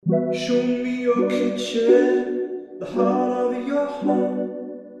Show me your kitchen, the heart of your home.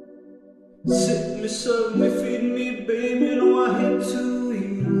 Sit me, serve me, feed me, babe, you know I hate to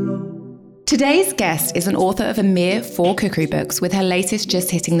eat alone. Today's guest is an author of a mere 4 cookery books, with her latest just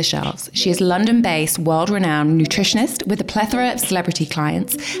hitting the shelves. She is London-based, world-renowned nutritionist with a plethora of celebrity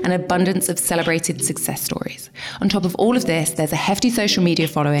clients and an abundance of celebrated success stories. On top of all of this, there's a hefty social media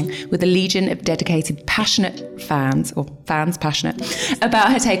following with a legion of dedicated, passionate fans, or fans passionate,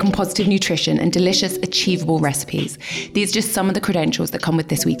 about her take on positive nutrition and delicious, achievable recipes. These are just some of the credentials that come with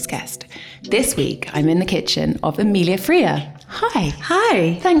this week's guest. This week, I'm in the kitchen of Amelia Freer. Hi.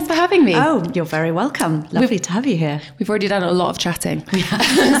 Hi. Thanks for having me. Oh, you're very welcome. Lovely to have you here. We've already done a lot of chatting.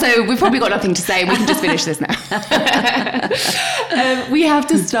 So we've probably got nothing to say. We can just finish this now. We have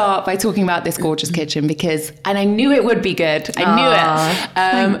to start by talking about this gorgeous kitchen because, and I knew it would be good. I knew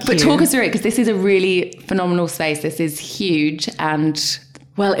it. But talk us through it because this is a really phenomenal space. This is huge and...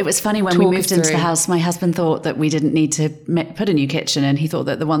 Well, it was funny when we moved into the house, my husband thought that we didn't need to put a new kitchen in. He thought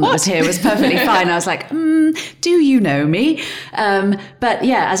that the one that was here was perfectly fine. I was like, do you know me? But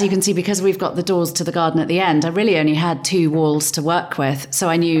yeah, as you can see, because we've got the doors to the garden at the end, I really only had 2 walls to work with. So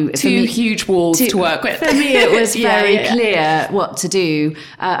I knew... Two huge walls to work with. For me, it was very clear what to do.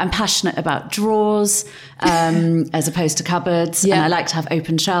 I'm passionate about drawers as opposed to cupboards. Yeah. And I like to have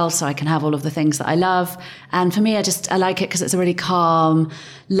open shelves so I can have all of the things that I love. And for me, I like it because it's a really calm,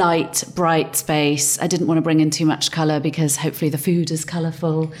 light, bright space. I didn't want to bring in too much colour because hopefully the food is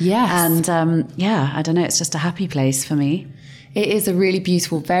colourful. Yes. And I don't know, it's just a happy place for me. It is a really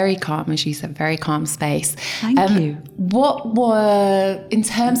beautiful, very calm, as you said, very calm space. Thank you. What were, in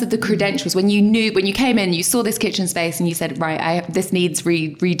terms of the credentials, when you came in, you saw this kitchen space and you said, right, this needs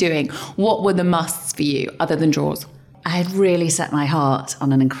redoing. What were the musts for you other than drawers? I had really set my heart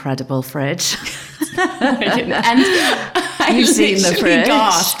on an incredible fridge. And you've seen the fridge.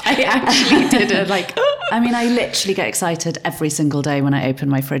 Gasped. I actually did it. I literally get excited every single day when I open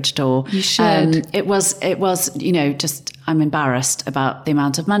my fridge door. You should. It was, just I'm embarrassed about the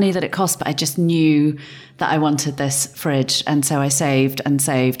amount of money that it cost, but I just knew that I wanted this fridge. And so I saved and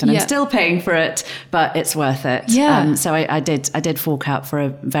I'm still paying for it, but it's worth it. Yeah. So I did fork out for a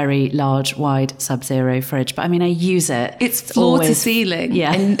very large, wide Sub-Zero fridge, but I use it. It's floor to ceiling.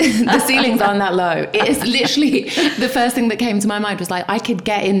 Yeah. And the ceilings aren't that low. It is literally the first thing that came to my mind was I could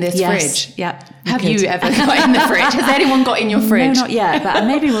get in this fridge. Yeah. Have you ever got in the fridge? Has anyone got in your fridge? No, not yet, but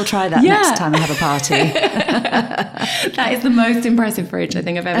maybe we'll try that next time I have a party. That is the most impressive fridge I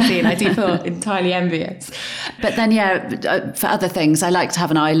think I've ever seen. I do feel entirely envious. But then, for other things, I like to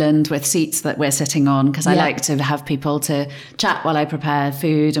have an island with seats that we're sitting on because I like to have people to chat while I prepare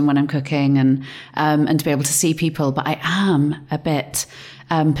food and when I'm cooking and to be able to see people. But I am a bit...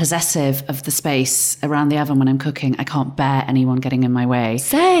 possessive of the space around the oven when I'm cooking. I can't bear anyone getting in my way.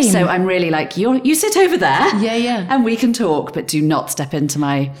 Same. So I'm really like, you sit over there. Yeah. And we can talk, but do not step into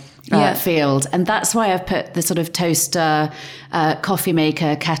my field. And that's why I've put the sort of toaster, coffee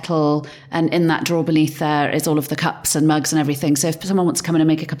maker, kettle, and in that drawer beneath there is all of the cups and mugs and everything. So if someone wants to come in and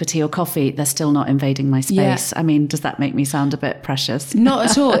make a cup of tea or coffee, they're still not invading my space. Yeah. Does that make me sound a bit precious? Not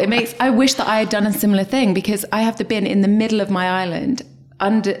at all. I wish that I had done a similar thing because I have the bin in the middle of my island.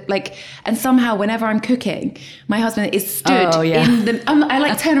 And somehow whenever I'm cooking, my husband is stood in the.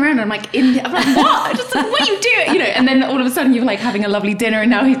 I turn around and I'm like, what? What are you doing? And then all of a sudden you're having a lovely dinner, and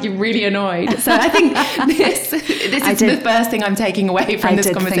now you're really annoyed. So I think this is the first thing I'm taking away from this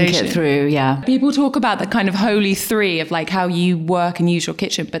conversation. I did think it through. Yeah. People talk about the kind of holy 3 of how you work and use your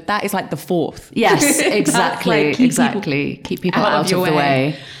kitchen, but that is the 4th. Yes, exactly, keep people out of the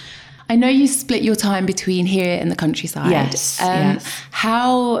way. I know you split your time between here and the countryside. Yes.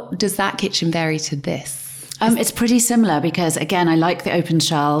 How does that kitchen vary to this? It's pretty similar because, again, I like the open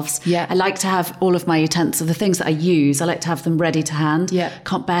shelves. Yeah. I like to have all of my utensils, the things that I use, I like to have them ready to hand. Yeah.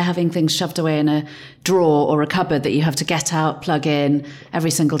 Can't bear having things shoved away in a drawer or a cupboard that you have to get out, plug in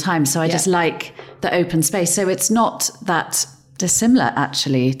every single time. So I just like the open space. So it's not that dissimilar,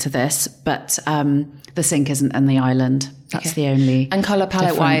 actually, to this, but the sink isn't in the island. That's the only. And colour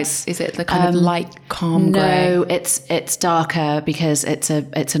palette wise, is it the kind of light, calm grey? No, it's darker because it's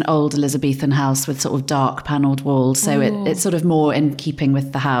an old Elizabethan house with sort of dark panelled walls. So it's sort of more in keeping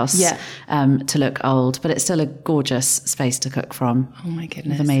with the house to look old. But it's still a gorgeous space to cook from. Oh my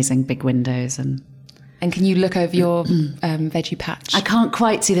goodness. With amazing big windows and can you look over your veggie patch? I can't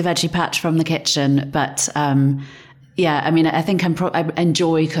quite see the veggie patch from the kitchen, but I think I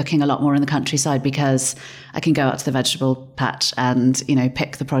enjoy cooking a lot more in the countryside because I can go out to the vegetable patch and,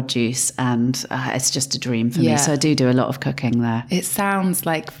 pick the produce, and it's just a dream for me. So I do a lot of cooking there. It sounds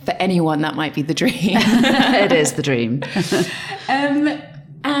like for anyone that might be the dream. It is the dream.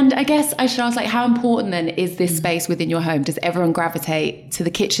 And I guess I should ask, like, how important then is this space within your home? Does everyone gravitate to the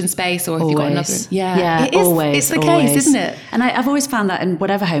kitchen space, or have you got another? Yeah, it is, always. It's the always. case, isn't it? And I've always found that in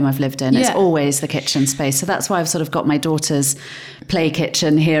whatever home I've lived in, it's always the kitchen space. So that's why I've sort of got my daughter's play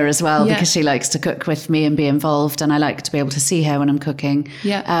kitchen here as well, because she likes to cook with me and be involved, and I like to be able to see her when I'm cooking.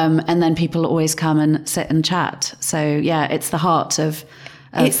 Yeah. And then people always come and sit and chat. So yeah, it's the heart of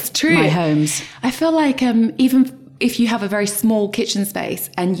it's true. my homes. I feel like even if you have a very small kitchen space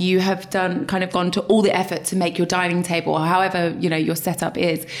and you have gone to all the effort to make your dining table, or however, your setup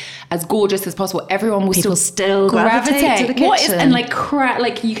is, as gorgeous as possible, everyone will still gravitate to the kitchen.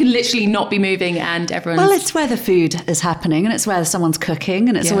 And you can literally not be moving and everyone's... Well, it's where the food is happening, and it's where someone's cooking,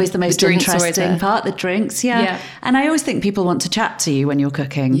 and it's always the most interesting part, the drinks. Yeah. And I always think people want to chat to you when you're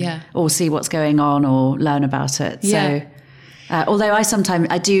cooking, or see what's going on, or learn about it. So although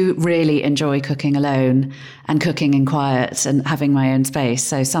I do really enjoy cooking alone and cooking in quiet and having my own space.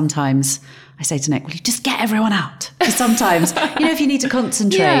 So sometimes I say to Nick, will you just get everyone out? Because sometimes, if you need to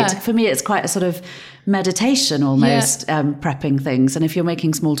concentrate, for me, it's quite a sort of meditation almost, prepping things. And if you're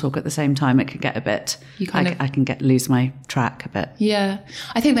making small talk at the same time, it can get a bit, I can lose my track a bit. Yeah.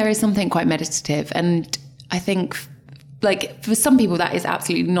 I think there is something quite meditative. And I think... for some people, that is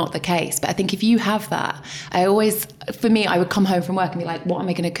absolutely not the case. But I think if you have that, I would come home from work and be like, what am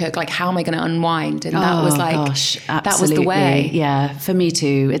I going to cook? Like, how am I going to unwind? And that was that was the way. Yeah, for me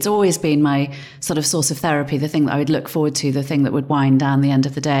too. It's always been my sort of source of therapy, the thing that I would look forward to, the thing that would wind down the end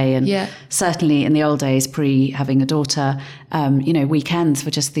of the day. And certainly in the old days, pre having a daughter, weekends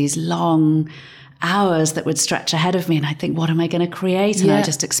were just these long hours that would stretch ahead of me, and I'd think, what am I going to create? And I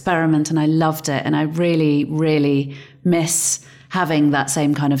just experiment, and I loved it. And I really, really miss having that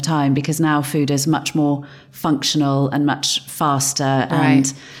same kind of time, because now food is much more functional and much faster.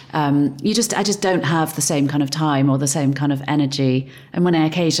 And I just don't have the same kind of time or the same kind of energy. And when I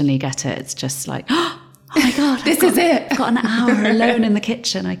occasionally get it, it's just like, oh my God, this is it. I've got an hour alone in the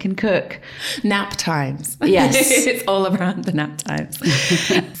kitchen. I can cook. Nap times. Yes. It's all around the nap times.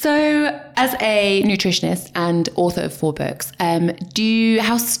 So as a nutritionist and author of 4 books,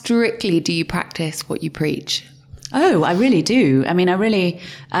 how strictly do you practice what you preach? Oh, I really do. I mean,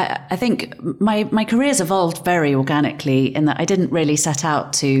 I think my career's evolved very organically in that I didn't really set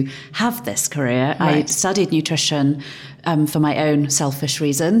out to have this career. Right. I studied nutrition for my own selfish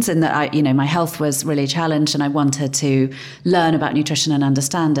reasons, in that my health was really challenged and I wanted to learn about nutrition and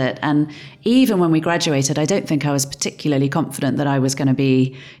understand it. And even when we graduated, I don't think I was particularly confident that I was going to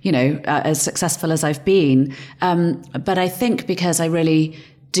be, as successful as I've been. But I think because I really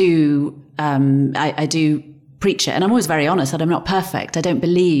do, I do preach it. And I'm always very honest that I'm not perfect. I don't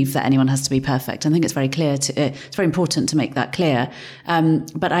believe that anyone has to be perfect. I think it's very clear it's very important to make that clear.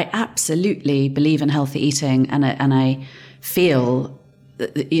 But I absolutely believe in healthy eating, and I feel,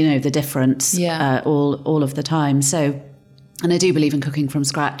 the difference, all of the time. So, and I do believe in cooking from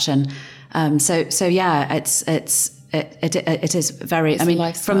scratch. And, so yeah, it is very,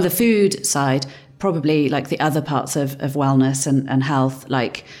 from the food side, probably like the other parts of wellness and health,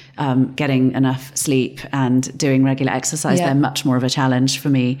 like getting enough sleep and doing regular exercise, they're much more of a challenge for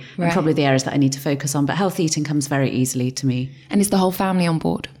me. Right. And probably the areas that I need to focus on. But healthy eating comes very easily to me. And is the whole family on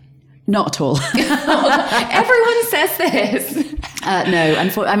board? Not at all. Everyone says this.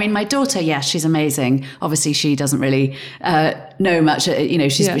 No, my daughter, yes, she's amazing. Obviously, she doesn't really know much.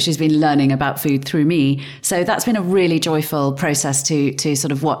 She's been learning about food through me. So that's been a really joyful process to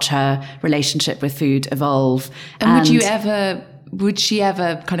sort of watch her relationship with food evolve. And would she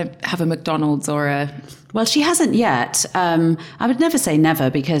ever kind of have a McDonald's or a... Well, she hasn't yet. I would never say never,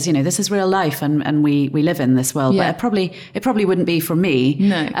 because, this is real life and we live in this world. Yeah. But it probably wouldn't be for me.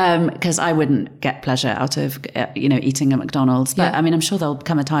 No. Because I wouldn't get pleasure out of, eating at McDonald's. But I'm sure there'll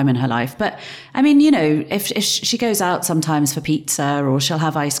come a time in her life. But if she goes out sometimes for pizza, or she'll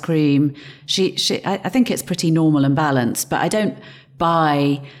have ice cream, I think it's pretty normal and balanced. But I don't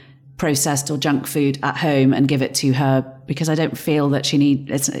buy processed or junk food at home and give it to her, because I don't feel that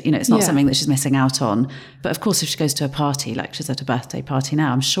it's not something that she's missing out on. But of course, if she goes to a party, like she's at a birthday party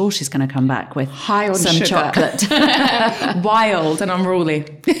now, I'm sure she's going to come back with high on some sugar. chocolate. Wild and unruly.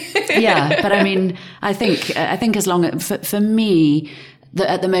 Yeah, but I think as long as, for me,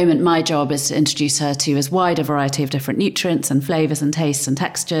 at the moment, my job is to introduce her to as wide a variety of different nutrients and flavors and tastes and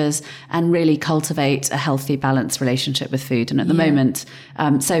textures, and really cultivate a healthy, balanced relationship with food. And at the moment,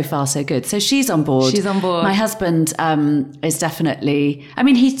 so far, so good. So she's on board. She's on board. My husband is definitely,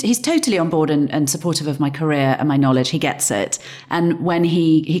 he's totally on board and supportive of my career and my knowledge. He gets it. And when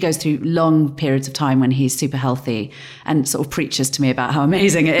he goes through long periods of time when he's super healthy and sort of preaches to me about how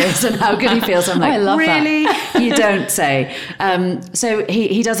amazing it is and how good he feels, I'm like, I love really? that. You don't say. So So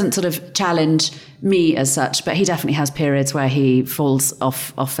he doesn't sort of challenge me as such, but he definitely has periods where he falls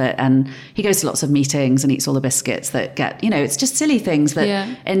off it, and he goes to lots of meetings and eats all the biscuits that get, it's just silly things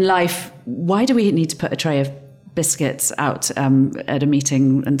that in life, why do we need to put a tray of biscuits out at a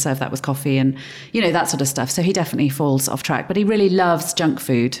meeting and serve that with coffee and, that sort of stuff. So he definitely falls off track, but he really loves junk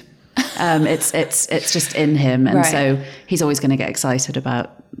food. It's just in him. And so he's always going to get excited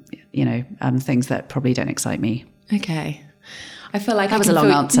about, things that probably don't excite me. Okay. I feel like that was a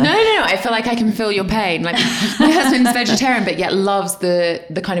long answer. No. I feel like I can feel your pain. Like my husband's vegetarian, but yet loves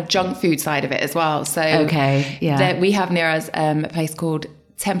the kind of junk food side of it as well. So we have near us a place called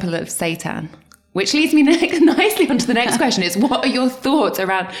Temple of Satan, which leads me nicely onto the next question is, what are your thoughts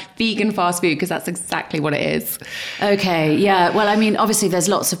around vegan fast food? Because that's exactly what it is. Okay, yeah. Well, I mean, obviously there's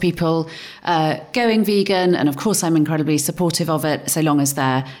lots of people going vegan, and of course I'm incredibly supportive of it, so long as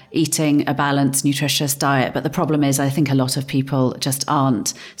they're eating a balanced, nutritious diet. But the problem is I think a lot of people just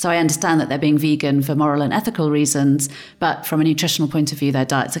aren't. So I understand that they're being vegan for moral and ethical reasons, but from a nutritional point of view, their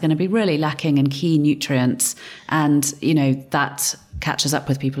diets are going to be really lacking in key nutrients. And, that catches up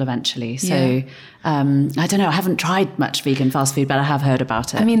with people eventually. So I don't know, I haven't tried much vegan fast food, but I have heard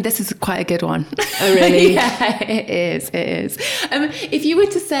about it. I mean, this is quite a good one. Oh, really? Yeah, it is. If you were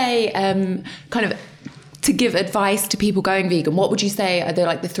to say kind of to give advice to people going vegan, what would you say are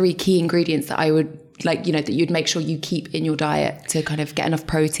the three key ingredients that I would that you'd make sure you keep in your diet to kind of get enough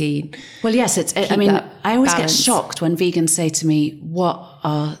protein? Well, yes, I always get shocked when vegans say to me, what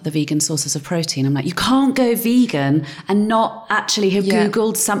are the vegan sources of protein? I'm like, you can't go vegan and not actually have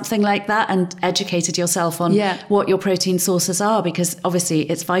Googled something like that and educated yourself on what your protein sources are, because obviously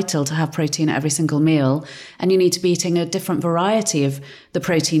it's vital to have protein at every single meal, and you need to be eating a different variety of the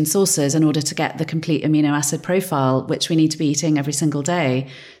protein sources in order to get the complete amino acid profile, which we need to be eating every single day.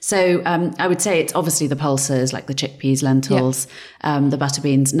 So I would say it's obviously the pulses, like the chickpeas, lentils, the butter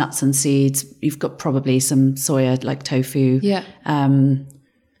beans, nuts and seeds. You've got probably some soya, like tofu.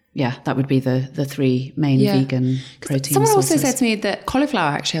 That would be the three main vegan protein sources. Someone also said to me that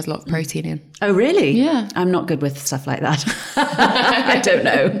cauliflower actually has a lot of protein in. Oh, really? Yeah. I'm not good with stuff like that. I don't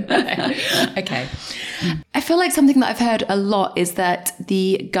know. Okay. I feel like something that I've heard a lot is that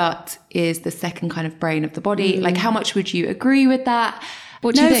the gut is the second kind of brain of the body. Like, how much would you agree with that?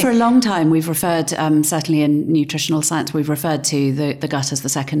 What do you think? For a long time we've referred, certainly in nutritional science, we've referred to the gut as the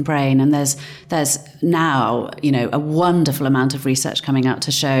second brain. And there's now, a wonderful amount of research coming out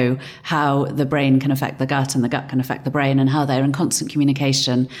to show how the brain can affect the gut and the gut can affect the brain, and how they're in constant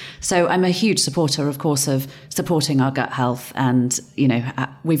communication. So I'm a huge supporter, of course, of supporting our gut health. And,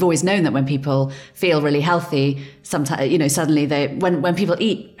 we've always known that when people feel really healthy, sometimes, suddenly when people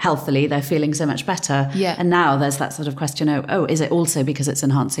eat healthily, they're feeling so much better. Yeah. And now there's that sort of question, is it also because it's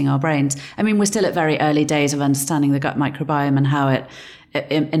enhancing our brains? I mean, we're still at very early days of understanding the gut microbiome and how it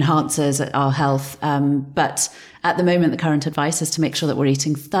enhances our health. But at the moment, the current advice is to make sure that we're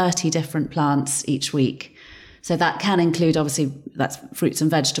eating 30 different plants each week. So that can include, obviously, that's fruits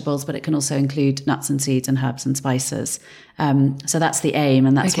and vegetables, but it can also include nuts and seeds and herbs and spices. So that's the aim.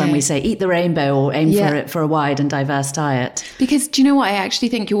 And that's when we say eat the rainbow, or aim for a wide and diverse diet. Because do you know what? I actually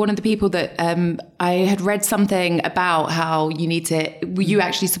think you're one of the people that I had read something about how you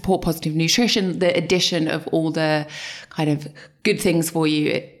actually support positive nutrition, the addition of all the kind of good things for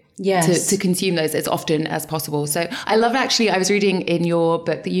you. Yes. To consume those as often as possible. So I love, actually, I was reading in your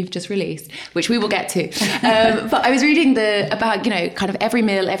book that you've just released, which we will get to. But I was reading about, kind of every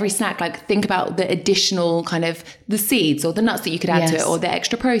meal, every snack, like think about the additional kind of the seeds or the nuts that you could add to it, or the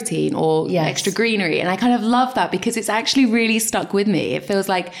extra protein or extra greenery. And I kind of love that because it's actually really stuck with me. It feels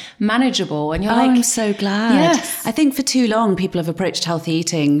like manageable. And you're I'm so glad. Yes. I think for too long, people have approached healthy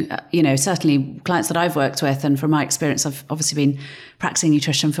eating, certainly clients that I've worked with, and from my experience, I've obviously been practicing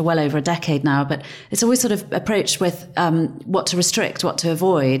nutrition for well over a decade now, but it's always sort of approached with what to restrict, what to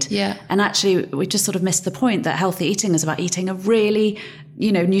avoid. Yeah. And actually, we just sort of missed the point that healthy eating is about eating a really,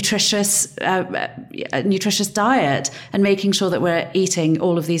 nutritious diet, and making sure that we're eating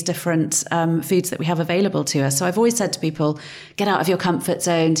all of these different foods that we have available to us. So I've always said to people, get out of your comfort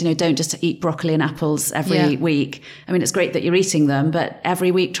zones, don't just eat broccoli and apples every week. I mean, it's great that you're eating them, but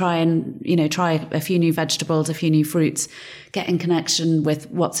every week try a few new vegetables, a few new fruits, get in connection with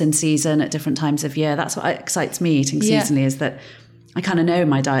what's in season at different times of year. That's what excites me eating seasonally, is that I kind of know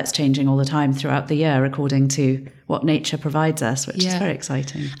my diet's changing all the time throughout the year according to what nature provides us, which is very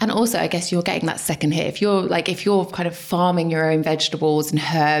exciting. And also, I guess you're getting that second hit. If you're kind of farming your own vegetables and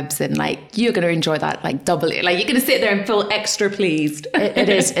herbs, and you're going to enjoy that doubly. You're going to sit there and feel extra pleased. It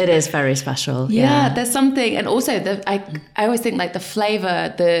is very special. Yeah, there's something. And also I always think the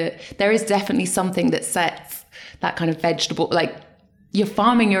flavor, there is definitely something that sets that kind of vegetable, you're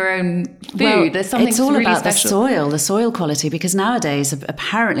farming your own food. Well, There's something it's all really about special. the soil quality, because nowadays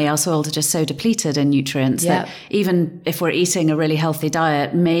apparently our soils are just so depleted in nutrients that even if we're eating a really healthy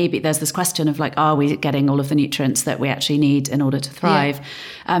diet, maybe there's this question of like, are we getting all of the nutrients that we actually need in order to thrive?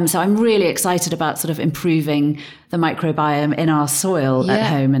 So I'm really excited about sort of improving the microbiome in our soil at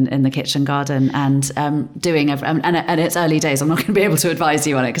home and in the kitchen garden, and and it's early days. I'm not going to be able to advise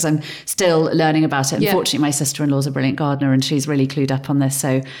you on it because I'm still learning about it. Unfortunately, my sister-in-law is a brilliant gardener and she's really clued up on this.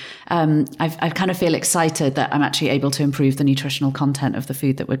 So I kind of feel excited that I'm actually able to improve the nutritional content of the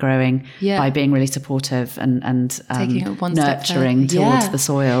food that we're growing by being really supportive and taking it one nurturing step towards the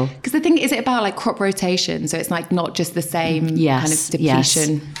soil. Because the thing is, it about like crop rotation, so it's like not just the same kind of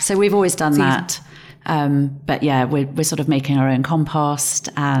depletion. So we've always done that. But yeah, we're sort of making our own compost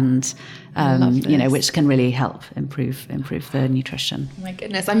and, which can really help improve the nutrition. Oh my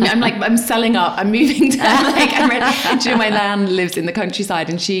goodness. I'm selling up. I'm moving to my nan lives in the countryside,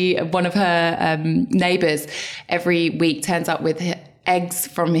 and one of her neighbours every week turns up with eggs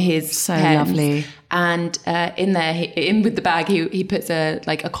from his hens. Lovely. And in there, with the bag, he puts a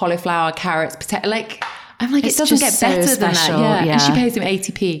cauliflower, carrots, potato, I'm like, it doesn't get better than that. Yeah. And she pays him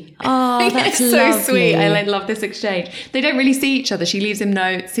 80p. Oh, that's so sweet. I love this exchange. They don't really see each other. She leaves him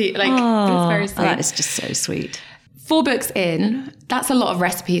notes. It's very sweet. That is just so sweet. 4 books in, that's a lot of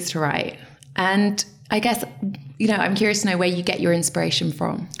recipes to write. And I guess, I'm curious to know where you get your inspiration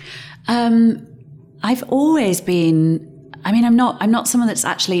from. I've always been... I'm not someone that's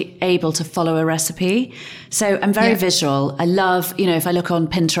actually able to follow a recipe. So I'm very visual. I love, if I look on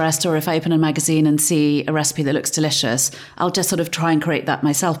Pinterest or if I open a magazine and see a recipe that looks delicious, I'll just sort of try and create that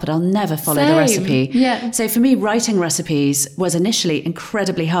myself, but I'll never follow the recipe. Yeah. So for me, writing recipes was initially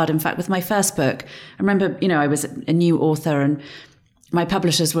incredibly hard. In fact, with my first book, I remember, I was a new author and my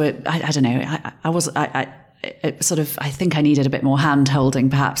publishers were, I don't know, I think I needed a bit more hand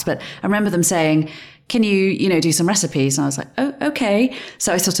holding perhaps, but I remember them saying, can you, do some recipes? And I was like, oh, okay.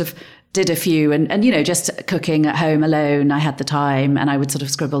 So I sort of did a few and just cooking at home alone, I had the time and I would sort of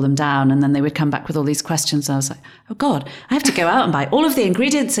scribble them down and then they would come back with all these questions. And I was like, oh God, I have to go out and buy all of the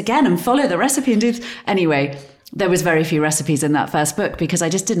ingredients again and follow the recipe and do this. Anyway, there was very few recipes in that first book because I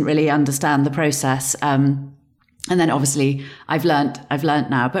just didn't really understand the process. And then obviously I've learnt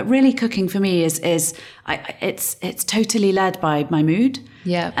now, but really cooking for me it's totally led by my mood.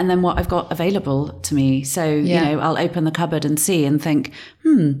 Yeah. And then what I've got available to me. So, I'll open the cupboard and see and think,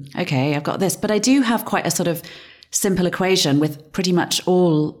 okay, I've got this. But I do have quite a sort of simple equation with pretty much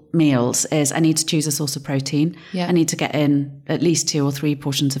all meals is I need to choose a source of protein. Yeah. I need to get in at least 2 or 3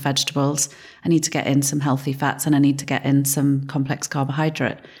 portions of vegetables. I need to get in some healthy fats and I need to get in some complex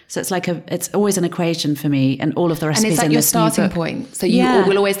carbohydrate. So it's always an equation for me and all of the recipes and in this it's like your starting book. point. So you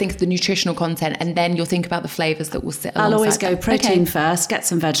will always think of the nutritional content and then you'll think about the flavors that will sit alongside. I'll always go that. protein first, get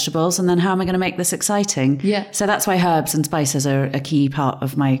some vegetables, and then how am I going to make this exciting? Yeah. So that's why herbs and spices are a key part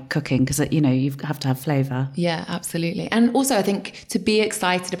of my cooking because, you have to have flavor. Yeah, absolutely. And also I think to be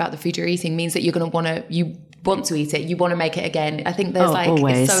excited about the food you're eating means that you want to eat it, you want to make it again. I think there's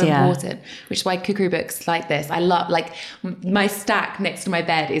always, it's so important, which is why cookery books like this, I love, my stack next to my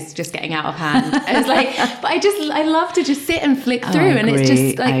bed is just getting out of hand. It's but I love to just sit and flick through and it's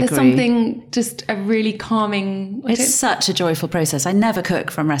just there's something, just a really calming. It's such a joyful process. I never cook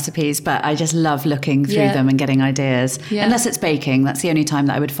from recipes, but I just love looking through them and getting ideas. Yeah. Unless it's baking, that's the only time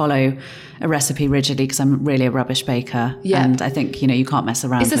that I would follow a recipe rigidly because I'm really a rubbish baker. Yeah. And I think, you can't mess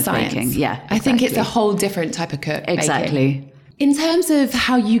around with baking. Yeah. Exactly. I think it's a whole different type of cook. Exactly. Baking. In terms of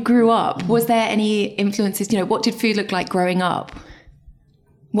how you grew up, was there any influences? What did food look like growing up?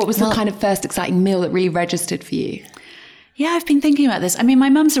 What was the kind of first exciting meal that really registered for you? Yeah, I've been thinking about this. My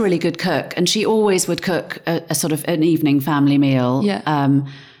mum's a really good cook and she always would cook a sort of an evening family meal. Yeah.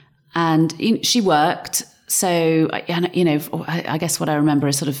 And she worked. So, I guess what I remember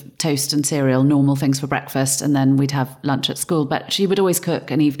is sort of toast and cereal, normal things for breakfast, and then we'd have lunch at school. But she would always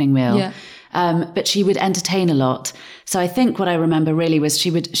cook an evening meal. Yeah. But she would entertain a lot. So I think what I remember really was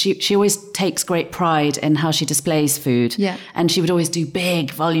she always takes great pride in how she displays food. Yeah. And she would always do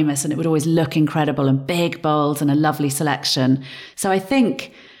big, voluminous, and it would always look incredible and big bowls and a lovely selection. So I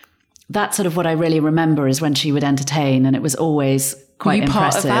think that's sort of what I really remember is when she would entertain, and it was always quite impressive.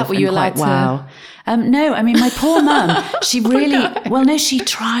 Part of that? Were you allowed to? Wow. No, my poor mum, she really, she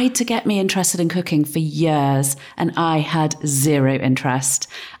tried to get me interested in cooking for years and I had zero interest.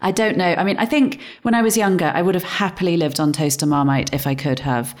 I don't know. I think when I was younger, I would have happily lived on toast and Marmite if I could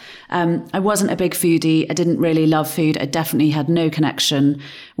have. I wasn't a big foodie. I didn't really love food. I definitely had no connection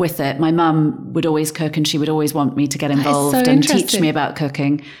with it. My mum would always cook and she would always want me to get involved and teach me about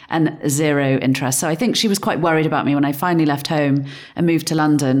cooking and zero interest. So I think she was quite worried about me when I finally left home and moved to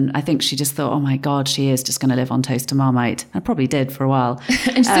London, I think she just thought, oh my God, she is just going to live on toast and Marmite. I probably did for a while.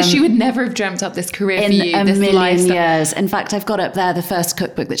 And so she would never have dreamt up this career for you, in a this million lifestyle. years. In fact, I've got up there the first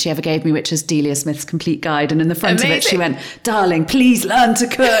cookbook that she ever gave me, which is Delia Smith's Complete Guide. And in the front of it, she went, darling, please learn to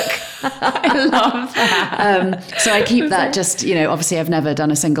cook. I love that. So I keep that just, obviously I've never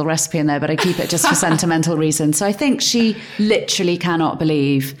done a single recipe in there, but I keep it just for sentimental reasons. So I think she literally cannot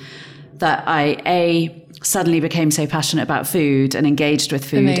believe that I, suddenly became so passionate about food and engaged with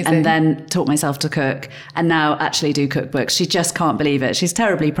food. Amazing. And then taught myself to cook and now actually do cookbooks. She just can't believe it. She's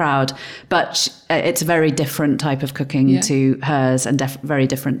terribly proud, but it's a very different type of cooking to hers and very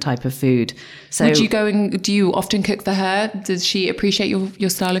different type of food. So would you do you often cook for her? Does she appreciate your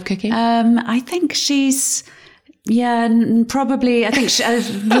style of cooking? I think she's... Yeah, probably. I think I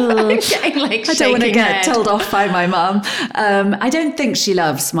don't want to get told off by my mum. I don't think she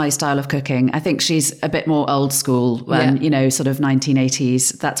loves my style of cooking. I think she's a bit more old school, sort of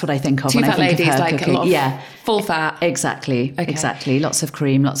 1980s. That's what I think of when I think of her cooking. A lot of full fat. Exactly. Okay. Exactly. Lots of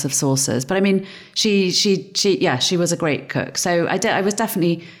cream, lots of sauces. But I mean, she was a great cook. So I was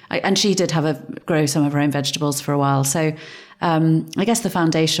definitely, and she did grow some of her own vegetables for a while. So. I guess the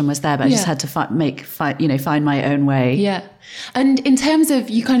foundation was there, but I just had to find my own way. Yeah. And in terms of,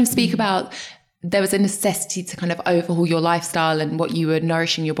 you kind of speak about there was a necessity to kind of overhaul your lifestyle and what you were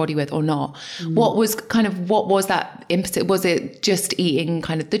nourishing your body with or not. What was that impetus? Was it just eating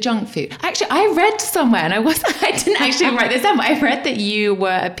kind of the junk food? Actually, I read somewhere, and I didn't actually write this down, but I read that you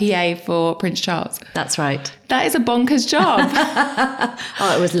were a PA for Prince Charles. That's right. That is a bonkers job.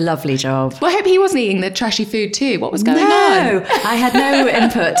 Oh, it was a lovely job. Well, I hope he wasn't eating the trashy food too. What was going on? No, I had no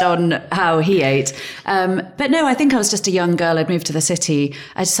input on how he ate. But no, I think I was just a young girl. I'd moved to the city.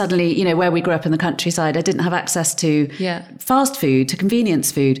 I suddenly, where we grew up in the countryside, I didn't have access to fast food, to convenience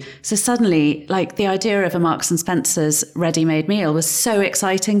food. So suddenly, like, the idea of a Marks and Spencer's ready-made meal was so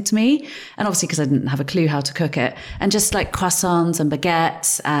exciting to me. And obviously because I didn't have a clue how to cook it. And just like croissants and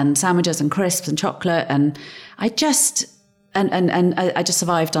baguettes and sandwiches and crisps and chocolate, and I just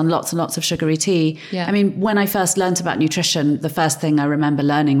survived on lots and lots of sugary tea. Yeah. I mean, when I first learned about nutrition, the first thing I remember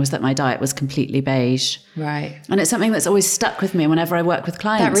learning was that my diet was completely beige. Right. And it's something that's always stuck with me whenever I work with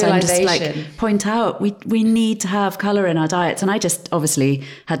clients. That realization. I just point out we need to have colour in our diets. And I just obviously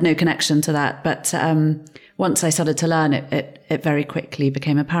had no connection to that. But once I started to learn it very quickly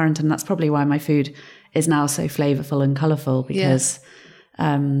became apparent. And that's probably why my food is now so flavourful and colourful, because...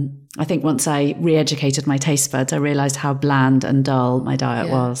 I think once I re-educated my taste buds, I realised how bland and dull my diet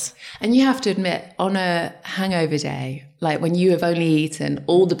was. And you have to admit, on a hangover day, like when you have only eaten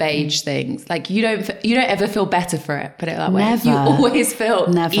all the beige things, like you don't ever feel better for it, put it that way. Never. You always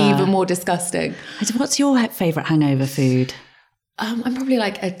feel even more disgusting. What's your favourite hangover food? I'm probably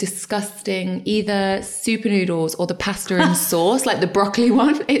like a disgusting either super noodles or the pasta and sauce, like the broccoli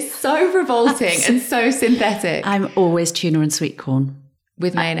one. It's so revolting and so synthetic. I'm always tuna and sweet corn.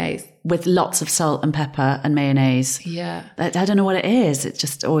 With mayonnaise. With lots of salt and pepper and mayonnaise. Yeah. I don't know what it is. It's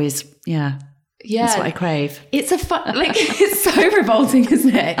just always, that's what I crave. It's it's so revolting,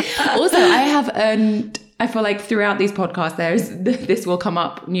 isn't it? Also, I have earned, I feel like throughout these podcasts, this will come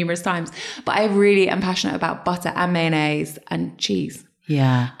up numerous times, but I really am passionate about butter and mayonnaise and cheese.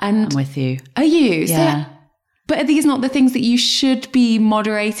 Yeah, and I'm with you. Are you? Yeah. So, but are these not the things that you should be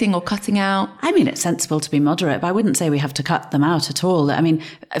moderating or cutting out? I mean, it's sensible to be moderate, but I wouldn't say we have to cut them out at all. I mean,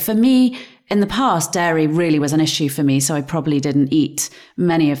 for me, in the past, dairy really was an issue for me, so I probably didn't eat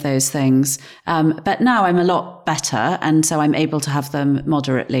many of those things. But now I'm a lot better, and so I'm able to have them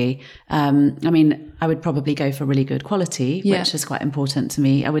moderately. I mean, I would probably go for really good quality, which is quite important to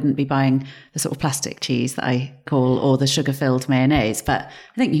me. I wouldn't be buying the sort of plastic cheese that I call, or the sugar-filled mayonnaise, but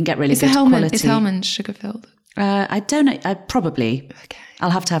I think you can get really good quality. Is Hellmann's sugar-filled? I don't know. Probably. Okay. I'll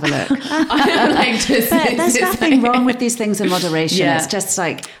have to have a look. I like to but there's nothing wrong with these things in moderation. Yeah. It's just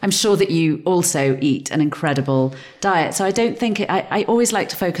like, I'm sure that you also eat an incredible diet. So I don't think I always like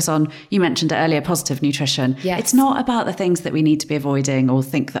to focus on, you mentioned it earlier, positive nutrition. Yes. It's not about the things that we need to be avoiding or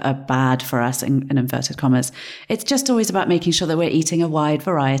think that are bad for us in inverted commas. It's just always about making sure that we're eating a wide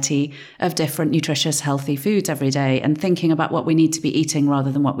variety of different nutritious, healthy foods every day and thinking about what we need to be eating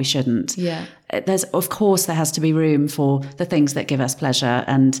rather than what we shouldn't. Yeah. Of course, there has to be room for the things that give us pleasure.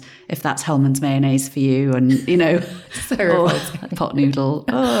 And if that's Hellmann's mayonnaise for you and, so pot noodle.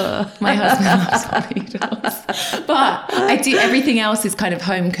 My husband loves pot noodles. But I do, everything else is kind of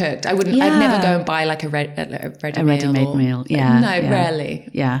home cooked. I'd never go and buy like a ready-made meal. Yeah. No, rarely.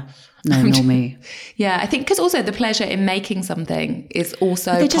 Yeah. No, nor me. Yeah, I think because also the pleasure in making something is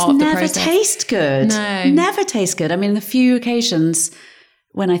also they just part of the never process. Taste good. No. Never taste good. I mean, the few occasions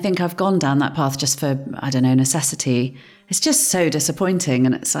when I think I've gone down that path just for, I don't know, necessity, it's just so disappointing.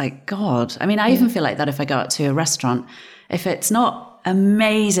 And it's like, God, I mean, I even feel like that if I go out to a restaurant, if it's not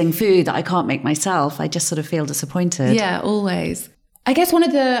amazing food that I can't make myself, I just sort of feel disappointed. Yeah, always. I guess one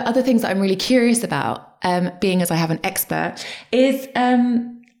of the other things that I'm really curious about, being as I have an expert, is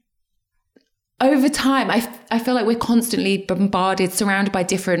over time, I feel like we're constantly bombarded, surrounded by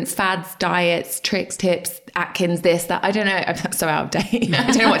different fads, diets, tricks, tips, Atkins, this, that. I don't know. I'm so out of date. I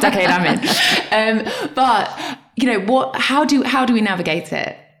don't know what decade I'm in. But, you know, how do we navigate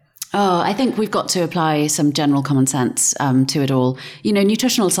it? Oh, I think we've got to apply some general common sense to it all. You know,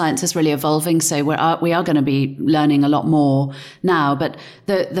 nutritional science is really evolving, so we are going to be learning a lot more now. But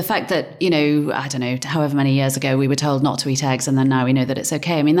the fact that, you know, I don't know, however many years ago we were told not to eat eggs, and then now we know that it's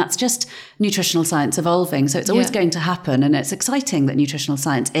okay. I mean, that's just nutritional science evolving. So it's always going to happen, and it's exciting that nutritional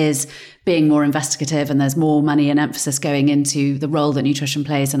science is being more investigative, and there's more money and emphasis going into the role that nutrition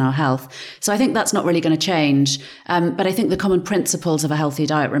plays in our health. So I think that's not really going to change. But I think the common principles of a healthy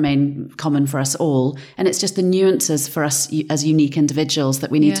diet remain common for us all. And it's just the nuances for us as unique individuals that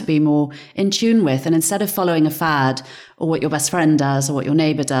we need to be more in tune with. And instead of following a fad or what your best friend does or what your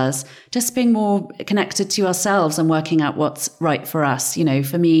neighbor does, just being more connected to ourselves and working out what's right for us. You know,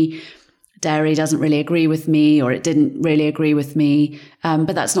 for me, dairy doesn't really agree with me, or it didn't really agree with me.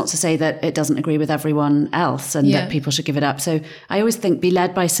 But that's not to say that it doesn't agree with everyone else and that people should give it up. So I always think be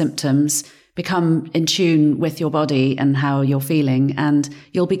led by symptoms, become in tune with your body and how you're feeling, and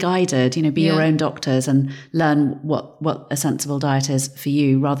you'll be guided, you know, be your own doctors and learn what a sensible diet is for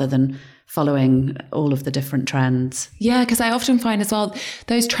you rather than following all of the different trends. Yeah, because I often find as well,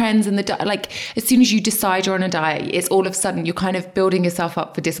 those trends and like as soon as you decide you're on a diet, it's all of a sudden you're kind of building yourself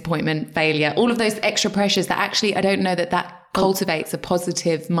up for disappointment, failure, all of those extra pressures that actually, I don't know that cultivates a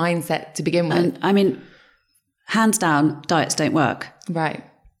positive mindset to begin with. And I mean, hands down, diets don't work. Right.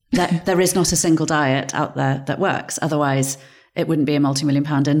 There is not a single diet out there that works. Otherwise, it wouldn't be a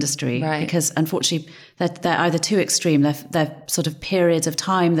multi-million-pound industry. Right. Because unfortunately, they're either too extreme. They're sort of periods of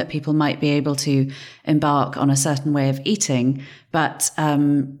time that people might be able to embark on a certain way of eating, but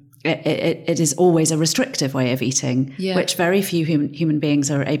it is always a restrictive way of eating, which very few human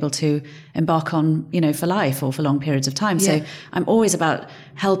beings are able to embark on, you know, for life or for long periods of time. So I'm always about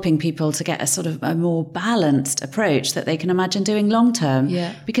helping people to get a sort of a more balanced approach that they can imagine doing long term.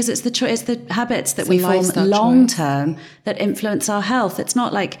 Yeah. Because it's the habits that we form long term that influence our health. It's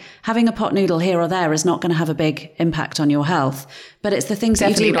not like having a pot noodle here or there is not going to have a big impact on your health, but it's the things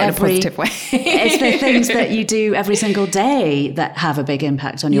that you do positive way. It's the things that you do every single day that have a big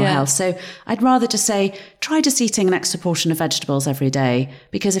impact on your health. So I'd rather just say, try just eating an extra portion of vegetables every day,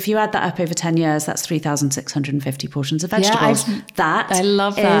 because if you add that up over 10 years, that's 3,650 portions of vegetables. I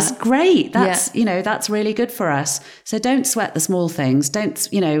love that. Is great. That's, you know, that's really good for us. So don't sweat the small things. Don't,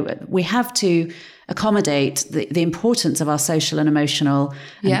 you know, we have to accommodate the importance of our social and emotional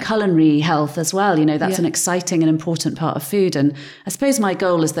and culinary health as well. You know, that's an exciting and important part of food. And I suppose my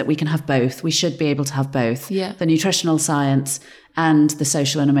goal is that we can have both. We should be able to have both. The nutritional science and the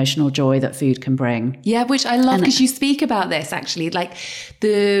social and emotional joy that food can bring. Yeah, which I love, because you speak about this actually, like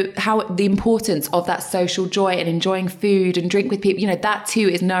the importance of that social joy and enjoying food and drink with people, you know, that too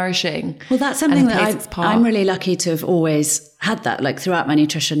is nourishing. Well, that's something that I'm really lucky to have always had that. Like throughout my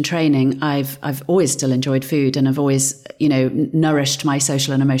nutrition training, I've always still enjoyed food, and I've always, you know, nourished my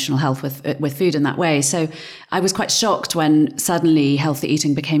social and emotional health with food in that way. So I was quite shocked when suddenly healthy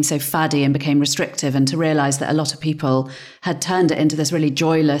eating became so faddy and became restrictive, and to realize that a lot of people had turned it into this really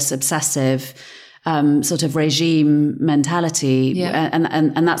joyless, obsessive sort of regime mentality.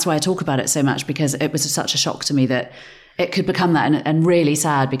 And that's why I talk about it so much, because it was such a shock to me that it could become that, and really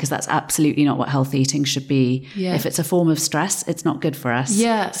sad, because that's absolutely not what healthy eating should be. If it's a form of stress, it's not good for us.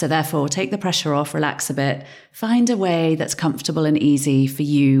 So therefore, take the pressure off, relax a bit, find a way that's comfortable and easy for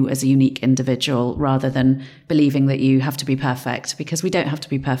you as a unique individual, rather than believing that you have to be perfect, because we don't have to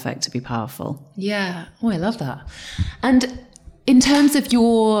be perfect to be powerful. Yeah. Oh, I love that. And in terms of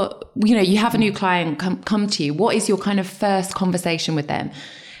your, you know, you have a new client come to you, what is your kind of first conversation with them?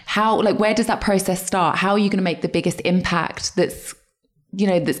 How, like, where does that process start? How are you going to make the biggest impact that's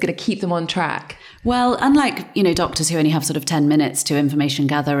going to keep them on track? Well, unlike, you know, doctors who only have sort of 10 minutes to information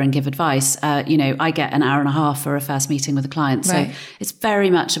gather and give advice, you know, I get an hour and a half for a first meeting with a client. So it's very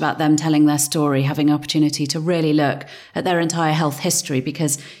much about them telling their story, having an opportunity to really look at their entire health history,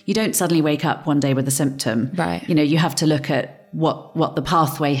 because you don't suddenly wake up one day with a symptom. You know, you have to look at what the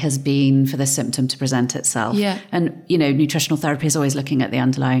pathway has been for the symptom to present itself. Yeah. And, nutritional therapy is always looking at the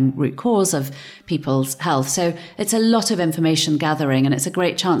underlying root cause of people's health. So it's a lot of information gathering, and it's a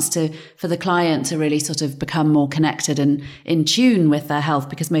great chance for the client to really sort of become more connected and in tune with their health,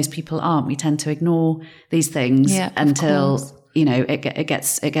 because most people aren't. We tend to ignore these things until it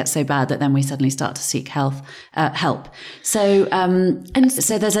gets so bad that then we suddenly start to seek help. So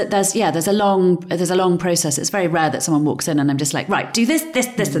so there's a long process. It's very rare that someone walks in and I'm just like, right, do this, and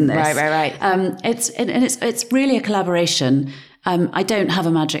this. Right. It's really a collaboration. I don't have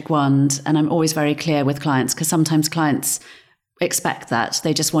a magic wand, and I'm always very clear with clients, because sometimes clients expect that.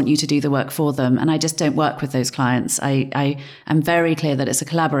 They just want you to do the work for them. And I just don't work with those clients. I am very clear that it's a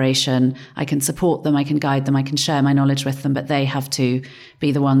collaboration. I can support them, I can guide them, I can share my knowledge with them, but they have to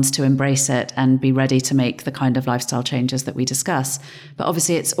be the ones to embrace it and be ready to make the kind of lifestyle changes that we discuss. But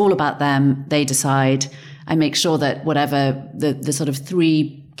obviously it's all about them. They decide. I make sure that whatever the sort of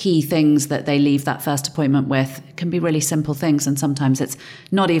 3 key things that they leave that first appointment with can be really simple things. And sometimes it's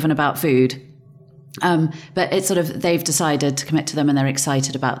not even about food. But it's sort of, they've decided to commit to them and they're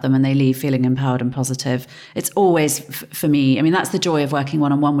excited about them and they leave feeling empowered and positive. It's always, for me, I mean, that's the joy of working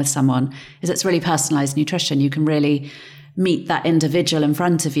one-on-one with someone, is it's really personalized nutrition. You can really meet that individual in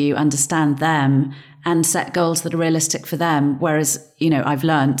front of you, understand them, and set goals that are realistic for them. Whereas, I've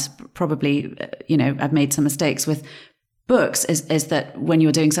learned probably, I've made some mistakes with books is that when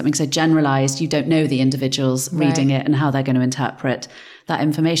you're doing something so generalized, you don't know the individuals reading it and how they're going to interpret that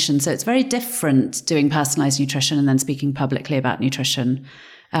information. So it's very different doing personalized nutrition and then speaking publicly about nutrition,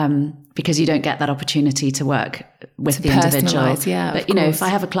 because you don't get that opportunity to work with the individual. Yeah, but, if I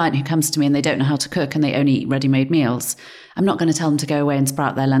have a client who comes to me and they don't know how to cook and they only eat ready-made meals, I'm not going to tell them to go away and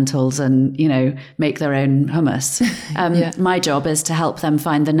sprout their lentils and, make their own hummus. My job is to help them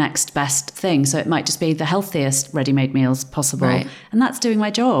find the next best thing. So it might just be the healthiest ready-made meals possible. Right. And that's doing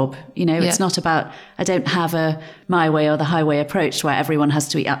my job. It's not about, I don't have a my way or the highway approach where everyone has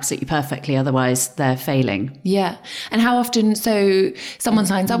to eat absolutely perfectly. Otherwise they're failing. Yeah. And how often, so someone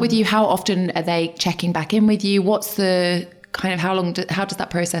signs up with you, how often are they checking back in with you? What's the kind of, how does that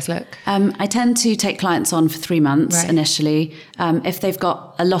process look? I tend to take clients on for 3 months initially. If they've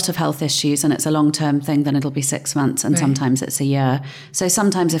got a lot of health issues and it's a long-term thing, then it'll be 6 months, and sometimes it's a year. So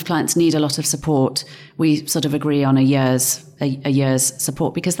sometimes if clients need a lot of support, we sort of agree on a year's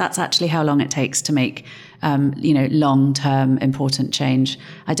support, because that's actually how long it takes to make long-term important change.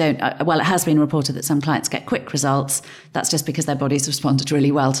 It has been reported that some clients get quick results. That's just because their bodies responded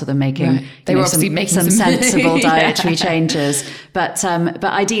really well to them making, they were obviously making some sensible dietary changes. But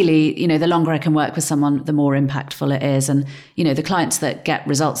ideally, the longer I can work with someone, the more impactful it is. And, the clients that get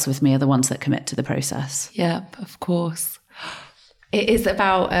results with me are the ones that commit to the process. Yeah, of course. It is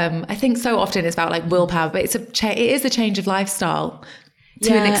about, I think so often it's about like willpower, but it is a change of lifestyle.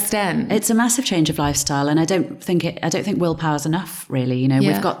 To an extent, it's a massive change of lifestyle, and I don't think willpower is enough. Really,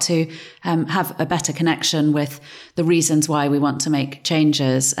 we've got to have a better connection with the reasons why we want to make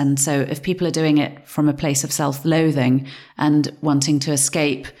changes. And so, if people are doing it from a place of self-loathing and wanting to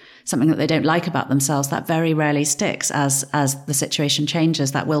escape something that they don't like about themselves, that very rarely sticks. As the situation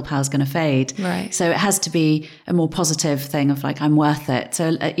changes, that willpower is going to fade. Right. So it has to be a more positive thing of like, I'm worth it.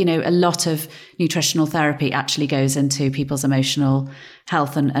 So, a lot of nutritional therapy actually goes into people's emotional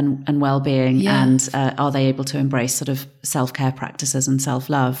health and well-being. And are they able to embrace sort of self-care practices and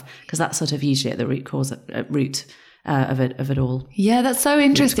self-love? Because that's sort of usually at the root cause, root of it all. Yeah, that's so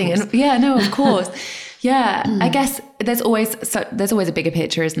interesting. And of course. Yeah, I guess there's always a bigger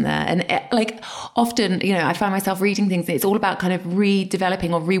picture, isn't there? And often, I find myself reading things that it's all about kind of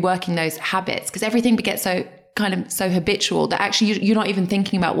redeveloping or reworking those habits, because everything gets so habitual that actually you're not even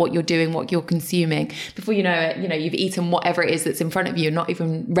thinking about what you're doing, what you're consuming. Before you know it, you've eaten whatever it is that's in front of you, not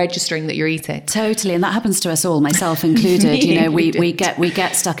even registering that you're eating. Totally. And that happens to us all, myself included. we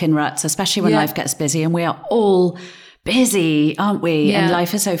get stuck in ruts, especially when life gets busy, and we are all busy, aren't we? Yeah. And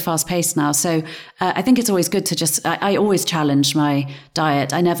life is so fast paced now. So I think it's always good to I always challenge my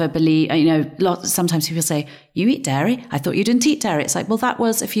diet. I never believe, sometimes people say, you eat dairy? I thought you didn't eat dairy. It's like, well, that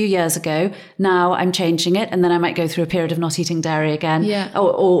was a few years ago. Now I'm changing it. And then I might go through a period of not eating dairy again. Yeah.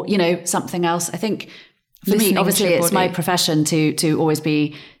 Or something else. I think for me, obviously it's my profession to always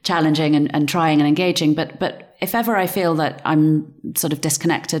be challenging and trying and engaging. But if ever I feel that I'm sort of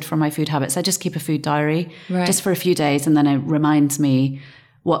disconnected from my food habits, I just keep a food diary just for a few days. And then it reminds me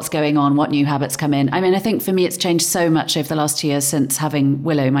what's going on, what new habits come in. I mean, I think for me, it's changed so much over the last 2 years since having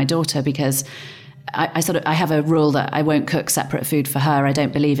Willow, my daughter, because I have a rule that I won't cook separate food for her. I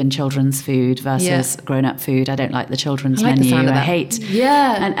don't believe in children's food versus grown-up food. I don't like the children's menu. I hate.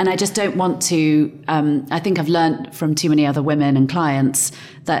 Yeah. And I just don't want to, I think I've learned from too many other women and clients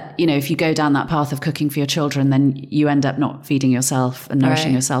that, you know, if you go down that path of cooking for your children, then you end up not feeding yourself and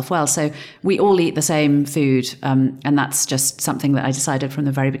nourishing yourself well. So we all eat the same food. And that's just something that I decided from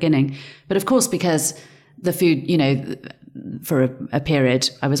the very beginning. But of course, because the food, you know, for a period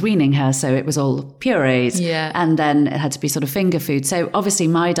I was weaning her, so it was all purees, and then it had to be sort of finger food. So obviously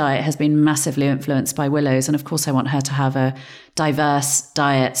my diet has been massively influenced by Willow's, and of course I want her to have a diverse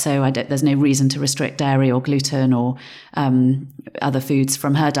diet, so there's no reason to restrict dairy or gluten or other foods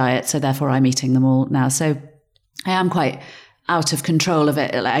from her diet, so therefore I'm eating them all now. So I am quite out of control of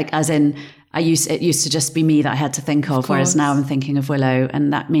it, like, as in it used to just be me that I had to think of whereas now I'm thinking of Willow,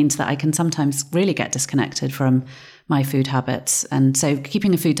 and that means that I can sometimes really get disconnected from my food habits. And so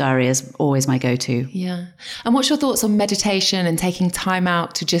keeping a food diary is always my go-to. Yeah. And what's your thoughts on meditation and taking time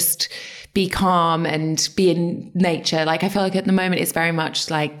out to just be calm and be in nature? Like, I feel like at the moment it's very much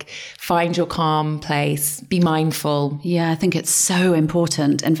like find your calm place, be mindful. Yeah, I think it's so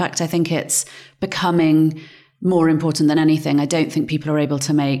important. In fact, I think it's becoming more important than anything. I don't think people are able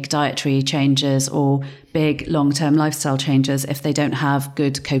to make dietary changes or big long-term lifestyle changes if they don't have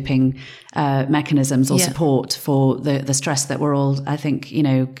good coping mechanisms or support for the stress that we're all, I think, you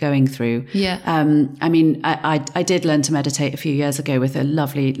know, going through. I mean, I did learn to meditate a few years ago with a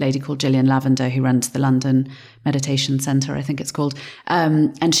lovely lady called Gillian Lavender, who runs the London Meditation Centre, I think it's called.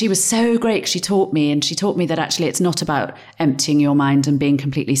 And she was so great. She taught me that actually it's not about emptying your mind and being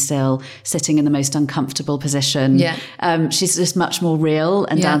completely still, sitting in the most uncomfortable position. She's just much more real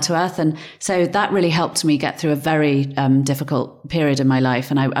and down to earth. And so that really helped me get through a very difficult period in my life.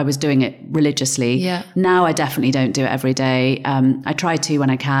 And I was doing it religiously. Now I definitely don't do it every day. I try to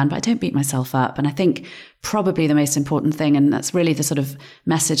when I can, but I don't beat myself up. And I think probably the most important thing, and that's really the sort of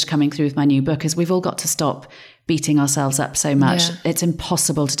message coming through with my new book, is we've all got to stop beating ourselves up so much. It's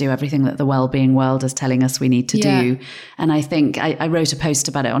impossible to do everything that the well-being world is telling us we need to do. And I think I wrote a post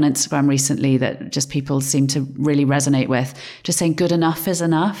about it on Instagram recently that just people seem to really resonate with, just saying good enough is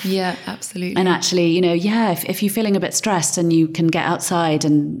enough. Yeah, absolutely. And actually, you know, if you're feeling a bit stressed and you can get outside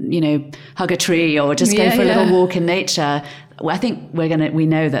and, you know, hug a tree or just go for a little walk in nature, I think we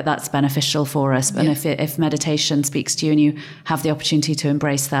know that that's beneficial for us. And if meditation speaks to you and you have the opportunity to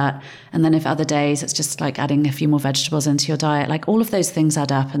embrace that, and then if other days it's just like adding a few more vegetables into your diet, like all of those things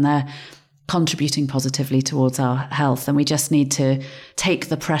add up and they're contributing positively towards our health. And we just need to take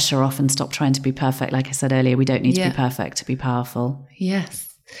the pressure off and stop trying to be perfect. Like I said earlier, we don't need to be perfect to be powerful.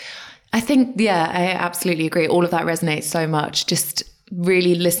 Yes. I think, I absolutely agree. All of that resonates so much. Just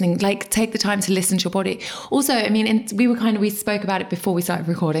really listening, like take the time to listen to your body. Also, I mean, we spoke about it before we started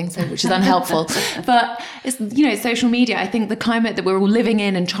recording, so which is unhelpful. But it's, you know, social media. I think the climate that we're all living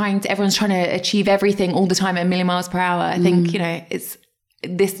in and everyone's trying to achieve everything all the time at a million miles per hour. I think, you know, it's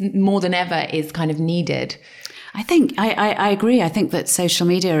this more than ever is kind of needed. I think I agree. I think that social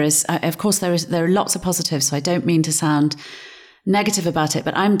media is, of course, there are lots of positives. So I don't mean to sound negative about it,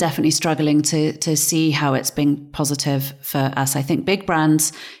 but I'm definitely struggling to see how it's been positive for us. I think big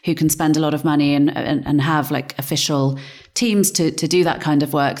brands who can spend a lot of money and have like official teams to do that kind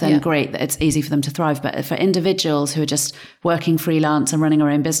of work, then great, it's easy for them to thrive. But for individuals who are just working freelance and running our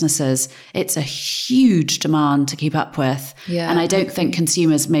own businesses, it's a huge demand to keep up with. And I don't think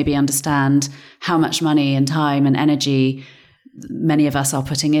consumers maybe understand how much money and time and energy many of us are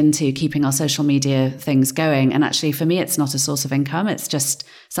putting into keeping our social media things going. And actually for me, it's not a source of income. It's just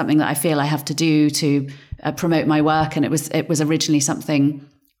something that I feel I have to do to promote my work. And it was originally something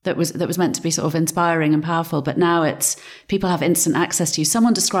that was meant to be sort of inspiring and powerful. But now it's people have instant access to you.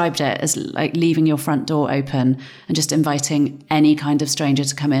 Someone described it as like leaving your front door open and just inviting any kind of stranger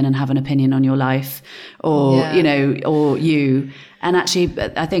to come in and have an opinion on your life or, you know, or you. And actually,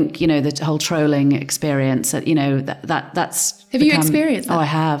 I think, you know, the whole trolling experience, you know, that's... Have you experienced that? Oh, I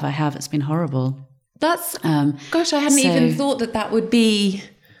have. It's been horrible. That's... gosh, I hadn't even thought that would be...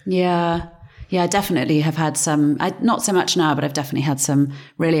 Yeah, I definitely have had some... not so much now, but I've definitely had some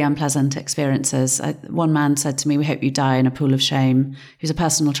really unpleasant experiences. One man said to me, "We hope you die in a pool of shame." He was a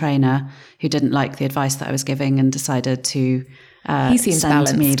personal trainer who didn't like the advice that I was giving and decided to... he seems send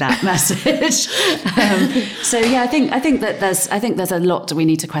balanced. me that message. So yeah, I think there's a lot that we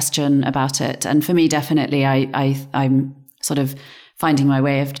need to question about it. And for me, definitely, I'm sort of finding my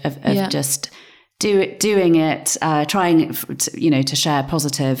way of just doing it, trying, to share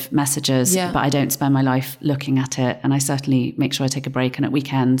positive messages, but I don't spend my life looking at it. And I certainly make sure I take a break. And at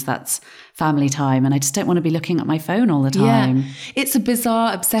weekends, that's family time. And I just don't want to be looking at my phone all the time. Yeah. It's a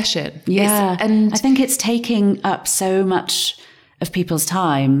bizarre obsession. Yeah. And I think it's taking up so much of people's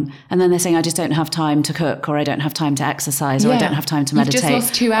time, and then they're saying, I just don't have time to cook, or I don't have time to exercise, or I don't have time to meditate, You've just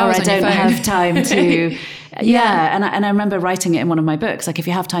lost 2 hours or I don't have time to Yeah. And I remember writing it in one of my books, like if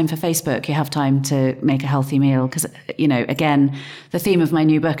you have time for Facebook, you have time to make a healthy meal. Because, again, the theme of my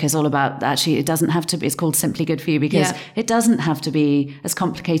new book is all about, actually, it doesn't have to be, it's called Simply Good For You, because it doesn't have to be as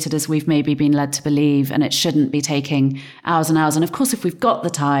complicated as we've maybe been led to believe, and it shouldn't be taking hours and hours. And of course, if we've got the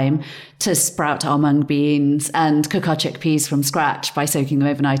time to sprout our mung beans and cook our chickpeas from scratch by soaking them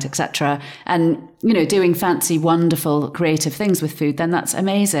overnight, etc., and doing fancy, wonderful, creative things with food, then that's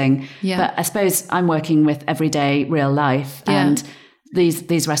amazing. Yeah. But I suppose I'm working with everyday real life, and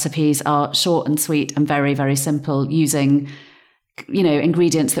these recipes are short and sweet and very, very simple, using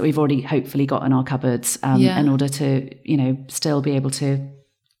ingredients that we've already hopefully got in our cupboards, in order to still be able to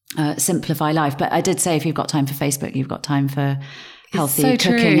simplify life. But I did say, if you've got time for Facebook, you've got time for healthy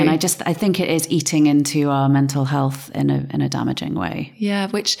cooking. And I think it is eating into our mental health in a damaging way.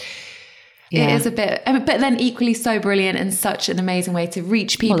 Yeah, which it is a bit, but then equally so brilliant and such an amazing way to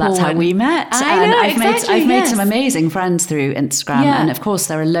reach people. Well, that's how we met. I know, I've made some amazing friends through Instagram. Yeah. And of course,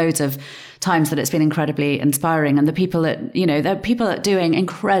 there are loads of times that it's been incredibly inspiring, and the people that, there are people that are doing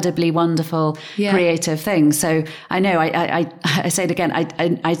incredibly wonderful, creative things. So I know I say it again,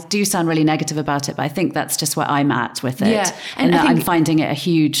 I do sound really negative about it, but I think that's just where I'm at with it. Yeah. And that I'm finding it a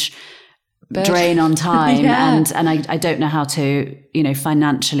huge drain on time. And I don't know how to,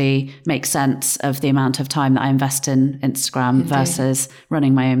 financially make sense of the amount of time that I invest in Instagram versus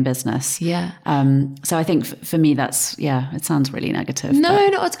running my own business. Yeah. So I think for me, that's, it sounds really negative. No,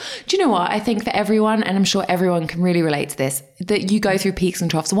 not. Do you know what? I think for everyone, and I'm sure everyone can really relate to this, that you go through peaks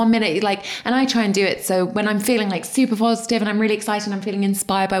and troughs. 1 minute, and I try and do it. So when I'm feeling super positive and I'm really excited and I'm feeling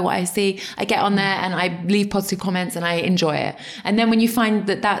inspired by what I see, I get on there and I leave positive comments and I enjoy it. And then when you find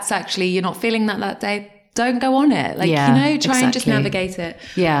that that's actually, you're not feeling that day, don't go on it. Try and just navigate it.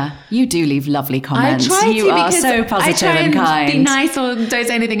 Yeah. You do leave lovely comments. I try you are so positive and kind. Be nice or don't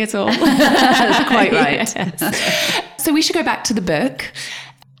say anything at all. Quite right. Yes. So we should go back to the book.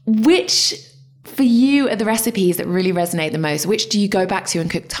 Which, for you, are the recipes that really resonate the most? Which do you go back to and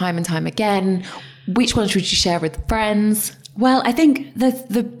cook time and time again? Which ones would you share with friends? Well, I think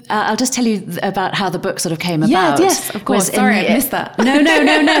I'll just tell you about how the book sort of came about. Yes, of course. Sorry, I missed that. No.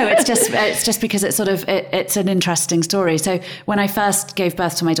 It's just because it's an interesting story. So when I first gave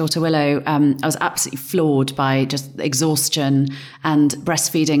birth to my daughter Willow, I was absolutely floored by just exhaustion, and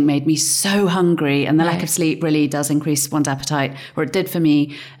breastfeeding made me so hungry, and the lack of sleep really does increase one's appetite, or it did for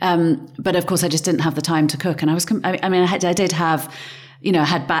me. But of course, I just didn't have the time to cook, and I did have, I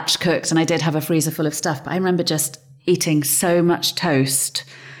had batch cooked, and I did have a freezer full of stuff, but I remember just eating so much toast.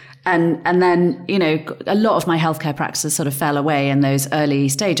 And then, a lot of my healthcare practices sort of fell away in those early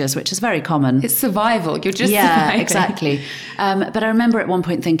stages, which is very common. It's survival. You're just surviving. Exactly. But I remember at one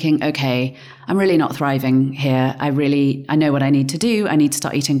point thinking, okay, I'm really not thriving here. I know what I need to do. I need to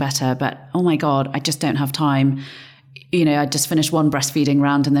start eating better. But oh my God, I just don't have time. I'd just finished one breastfeeding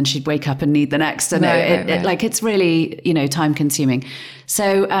round, and then she'd wake up and need the next. So it's really, time consuming.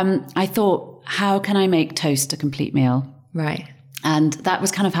 So I thought, how can I make toast a complete meal? Right. And that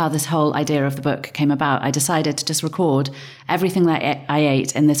was kind of how this whole idea of the book came about. I decided to just record everything that I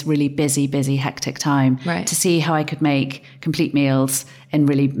ate in this really busy, hectic time, to see how I could make complete meals in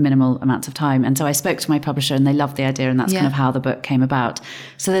really minimal amounts of time. And so I spoke to my publisher, and they loved the idea, and that's kind of how the book came about.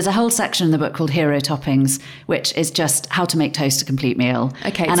 So there's a whole section in the book called Hero Toppings, which is just how to make toast a complete meal.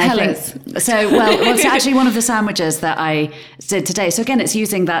 Okay, and tell us. So, it's actually one of the sandwiches that I did today. So again, it's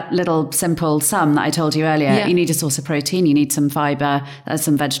using that little simple sum that I told you earlier. Yeah. You need a source of protein, you need some fiber,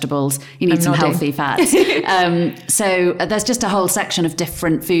 some vegetables, you need some healthy fats. So there's just a whole section of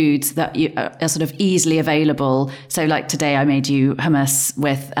different foods that are sort of easily available. So like today I made you hummus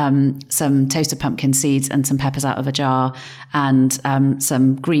with some toasted pumpkin seeds and some peppers out of a jar, and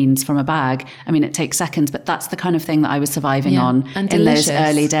some greens from a bag. I mean, it takes seconds, but that's the kind of thing that I was surviving on in those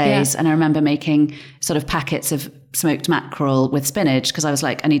early days. And I remember making sort of packets of smoked mackerel with spinach, because I was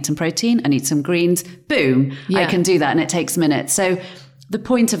like, I need some protein, I need some greens, boom, I can do that, and it takes minutes. So the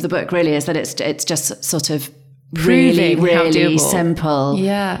point of the book really is that it's just sort of really simple,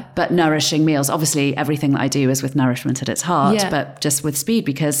 but nourishing meals. Obviously, everything that I do is with nourishment at its heart, but just with speed,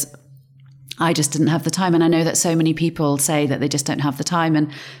 because I just didn't have the time. And I know that so many people say that they just don't have the time.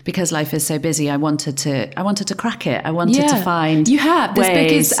 And because life is so busy, I wanted to crack it. I wanted to find You have. This book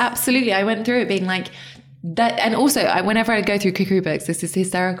ways. is absolutely, I went through it being like, that, and also whenever I go through cookery books, this is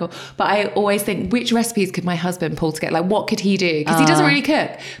hysterical, but I always think, which recipes could my husband pull together? Like, what could he do? Because he doesn't really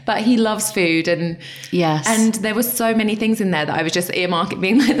cook, but he loves food. And yes, and there were so many things in there that I was just earmarking,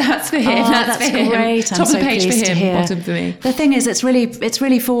 being like, that's for him, that's for him. Great. Top I'm of the so page for pleased to him, hear. bottom for me. The thing is, it's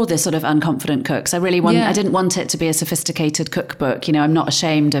really for this sort of unconfident cooks. I didn't want it to be a sophisticated cookbook. You know, I'm not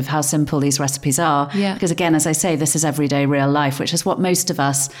ashamed of how simple these recipes are. Yeah. Because again, as I say, this is everyday real life, which is what most of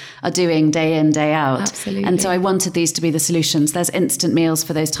us are doing day in, day out. Absolutely. And so I wanted these to be the solutions. There's instant meals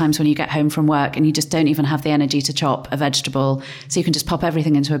for those times when you get home from work and you just don't even have the energy to chop a vegetable. So you can just pop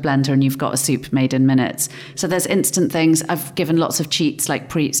everything into a blender and you've got a soup made in minutes. So there's instant things. I've given lots of cheats,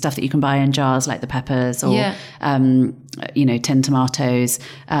 like stuff that you can buy in jars, like the peppers or, tinned tomatoes,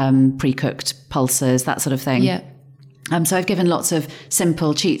 pre-cooked pulses, that sort of thing. Yeah. So I've given lots of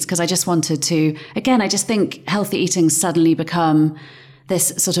simple cheats because I just wanted to, again, I just think healthy eating's suddenly become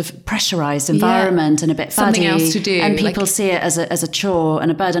this sort of pressurized environment and a bit fuddy. Something else to do. And people see it as a chore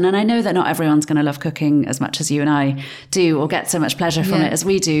and a burden. And I know that not everyone's going to love cooking as much as you and I do or get so much pleasure from it as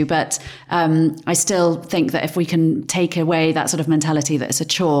we do. But I still think that if we can take away that sort of mentality that it's a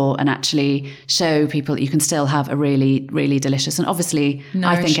chore and actually show people that you can still have a really, really delicious, and obviously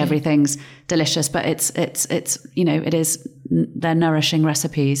I think everything's delicious, but they're nourishing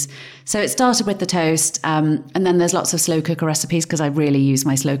recipes. So it started with the toast, and then there's lots of slow cooker recipes because I really use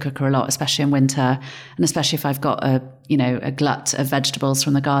my slow cooker a lot, especially in winter, and especially if I've got a glut of vegetables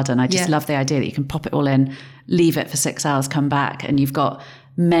from the garden. I just love the idea that you can pop it all in, leave it for 6 hours, come back, and you've got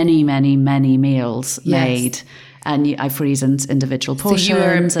many, many, many meals made. And I freeze in individual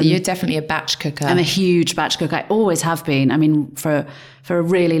portions. So you're definitely a batch cooker. I'm a huge batch cooker. I always have been. I mean, for a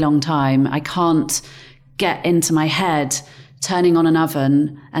really long time, I can't get into my head turning on an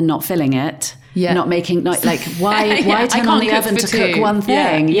oven and not filling it. Yeah. Why turn on the oven to cook one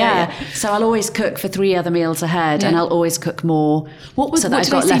thing? Yeah. So I'll always cook for 3 other meals ahead, and I'll always cook more. What I've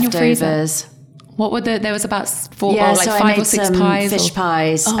got leftovers. What were there was about 5 or 6 pies? Fish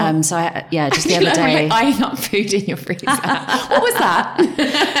pies. So just the other day. Like eyeing up food in your freezer. What was that?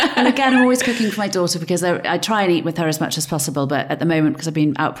 And again, I'm always cooking for my daughter because I try and eat with her as much as possible. But at the moment, because I've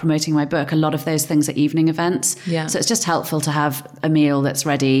been out promoting my book, a lot of those things are evening events. Yeah. So it's just helpful to have a meal that's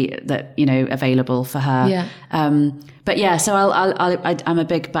ready, that, available for her. Yeah. But yeah, so I'm a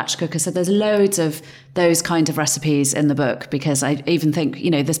big batch cooker. So there's loads of those kind of recipes in the book because I even think,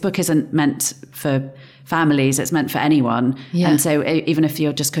 this book isn't meant for families, it's meant for anyone. Yeah. And so even if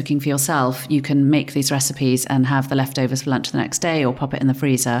you're just cooking for yourself, you can make these recipes and have the leftovers for lunch the next day or pop it in the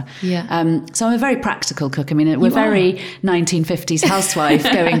freezer. Yeah. So I'm a very practical cook. I mean, we're very 1950s housewife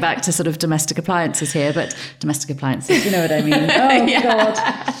going back to sort of domestic appliances here, but domestic appliances, you know what I mean? Oh,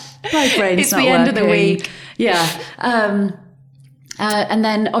 God. My brain's it's not the working. end of the week. Yeah. And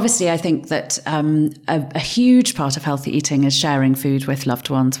then obviously I think that a huge part of healthy eating is sharing food with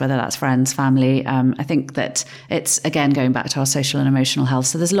loved ones, whether that's friends, family. I think that it's, again, going back to our social and emotional health.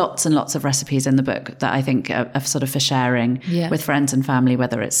 So there's lots and lots of recipes in the book that I think are sort of for sharing with friends and family,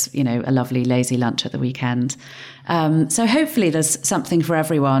 whether it's, a lovely lazy lunch at the weekend. So hopefully there's something for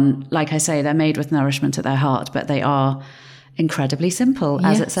everyone. Like I say, they're made with nourishment at their heart, but they are incredibly simple,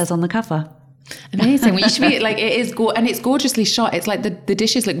 as it says on the cover. Amazing. Well, you should be like, it is and it's gorgeously shot. It's like the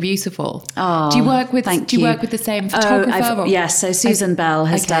dishes look beautiful. Do you work with the same photographer? Yes. So Susan Bell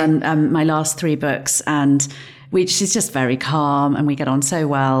has done my last 3 books, and she's just very calm, and we get on so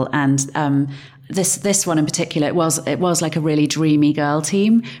well. And this one in particular, it was like a really dreamy girl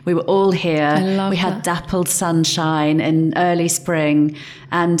team. We were all here. We had dappled sunshine in early spring,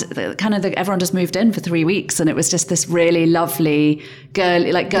 and everyone just moved in for 3 weeks, and it was just this really lovely girl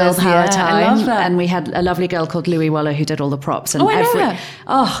power time. I love that. And we had a lovely girl called Louie Waller who did all the props. And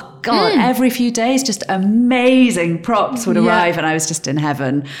every few days, just amazing props would arrive, and I was just in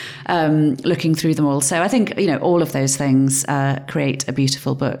heaven looking through them all. So I think all of those things create a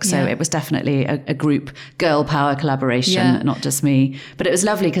beautiful book. So it was definitely a group girl power collaboration, not just me. But it was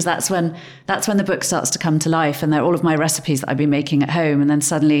lovely because that's when the book starts to come to life, and they're all of my recipes that I've been making at home, and then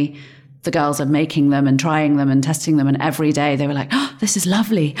suddenly the girls are making them and trying them and testing them, and every day they were like, "Oh, this is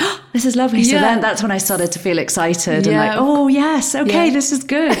lovely. this is lovely. So Yeah. then that's when I started to feel excited and Yeah. like, oh yes, okay, Yeah. this is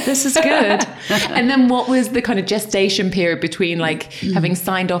good. This is good. And then what was the kind of gestation period between like having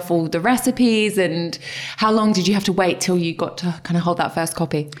signed off all the recipes, and how long did you have to wait till you got to kind of hold that first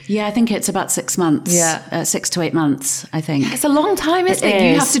copy? Yeah, I think it's about 6 months. Yeah. 6 to 8 months, I think. It's a long time, isn't it? You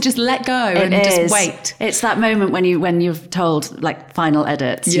is. have to just let go and It just is. wait. It's that moment when you've told like final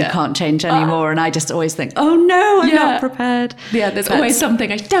edits, you Yeah. can't change anymore, and I just always think, oh no, I'm Yeah. not prepared. Yeah, there's But always something.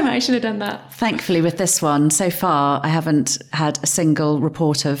 Damn it, I should have done that. Thankfully, with this one, so far, I haven't had a single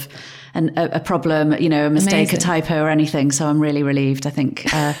report of a problem, a mistake, Amazing. a typo, or anything. So I'm really relieved. I think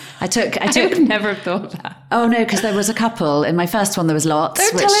I took. I would never have thought of that. Oh no, because there was a couple in my first one. There was lots.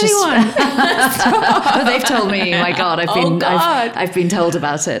 Don't tell anyone. Oh, they've told me. My God, God. I've been told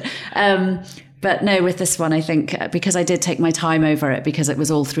about it. But no, with this one, I think because I did take my time over it, because it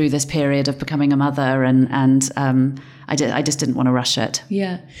was all through this period of becoming a mother, and I just didn't want to rush it.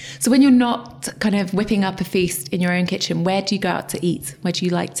 Yeah. So when you're not kind of whipping up a feast in your own kitchen, where do you go out to eat? Where do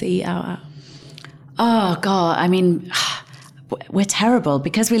you like to eat out at? Oh God, I mean, we're terrible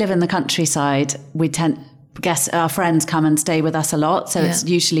because we live in the countryside. Our friends come and stay with us a lot, so it's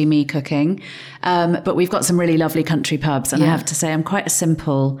usually me cooking. But we've got some really lovely country pubs, and I have to say I'm quite a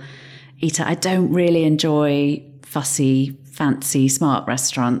simple eater. I don't really enjoy fussy, fancy, smart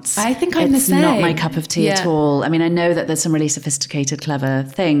restaurants. I think I'm the same. It's not my cup of tea at all. I mean, I know that there's some really sophisticated, clever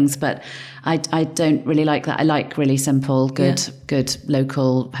things, but I don't really like that. I like really simple, good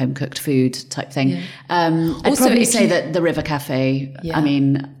local home cooked food type thing. Yeah. I'd Also, probably if say you- that the River Cafe, Yeah. I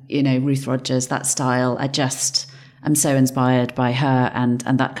mean, Ruth Rogers, that style, I'm so inspired by her and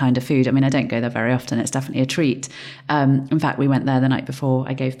that kind of food. I mean, I don't go there very often. It's definitely a treat. In fact, we went there the night before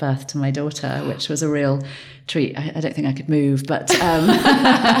I gave birth to my daughter, which was a real treat. I don't think I could move, but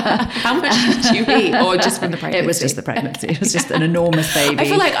How much did you eat, or just from the pregnancy? it was just the pregnancy. It was just an enormous baby. I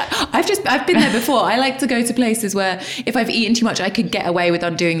feel like I've been there before. I like to go to places where if I've eaten too much, I could get away with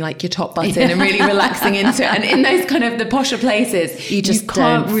undoing like your top button and really relaxing into it. And in those kind of the posher places, You just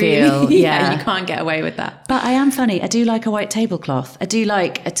can't don't really, feel- yeah. you can't get away with that. But I am funny. I do like a white tablecloth. I do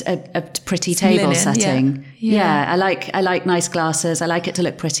like a pretty table linen, setting. yeah. I like nice glasses. I like it to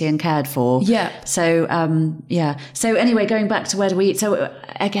look pretty and cared for. Yeah. So So anyway, going back to where do we eat? So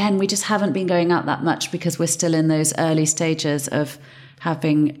again, we just haven't been going out that much because we're still in those early stages of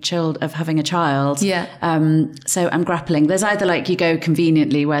having a child. Yeah. So I'm grappling. There's either like you go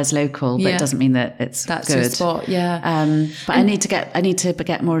conveniently, where's local, but Yeah. it doesn't mean that it's That's good. your spot, yeah. But I need to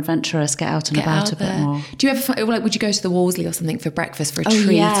get more adventurous, get out and Get about out a bit there. more. Do you ever like? Would you go to the Wolseley or something for breakfast for a Oh,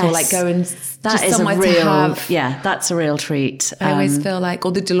 treat, yes. or like go and That just is somewhere a real, to have? that's a real treat. I always feel like,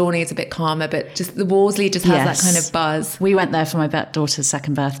 or the Delaunay is a bit calmer, but just the Wolseley just has that kind of buzz. We went there for my daughter's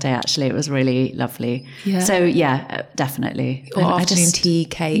second birthday. Actually, it was really lovely. Yeah. So definitely. Or I afternoon just- tea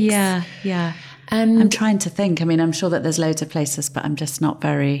cakes. Yeah. And I'm trying to think. I mean, I'm sure that there's loads of places, but I'm just not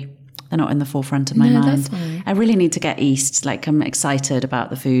they're not in the forefront of my No, mind. that's fine. I really need to get east. Like, I'm excited about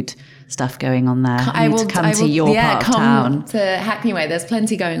the food stuff going on there. I need to come to your part of town. To Hackney Way. There's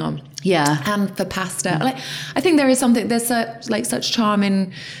plenty going on. Yeah. And for pasta, like I think there is something. There's such charm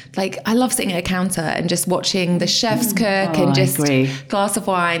in, like, I love sitting at a counter and just watching the chefs cook and I just agree. glass of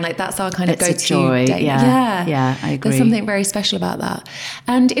wine. Like that's our kind of It's a go-to joy. date. Yeah, I agree. There's something very special about that.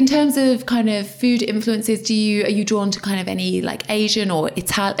 And in terms of kind of food influences, are you drawn to kind of any like Asian or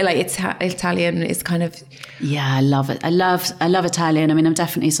Italian? Is kind of Yeah, I love it. I love Italian. I mean, I'm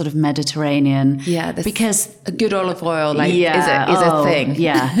definitely sort of Mediterranean. Because a good olive oil is a thing.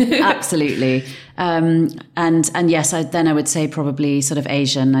 Yeah, absolutely. And yes, I would say probably sort of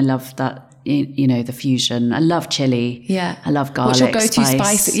Asian. I love that. The fusion. I love chili. Yeah. I love garlic. What's your go-to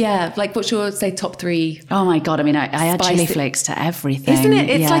spice? Yeah. Like what's your, say, top three? Oh my God. I mean, I add chili Spicy. flakes to everything. Isn't it?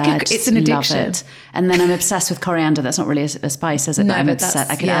 It's like I it's just an love addiction. it. And then I'm obsessed with coriander. That's not really a spice, is it? No, I'm but obsessed.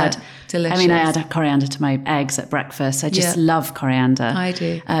 that's- I could yeah, add. delicious. I mean, I add coriander to my eggs at breakfast. I just Yeah. love coriander. I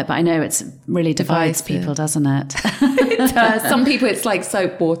do. But I know it's really divides Divisive. people, doesn't it? It does. Some people it's like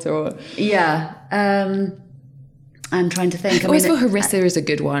soap water or. Yeah. I'm trying to think. I always feel harissa is a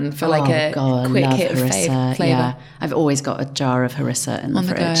good one for like a quick love hit of harissa. flavour. Yeah, I've always got a jar of harissa in the On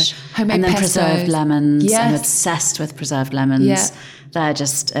the go. fridge. Homemade and then pestos. preserved lemons. I'm Yes. obsessed with preserved lemons. Yeah. They're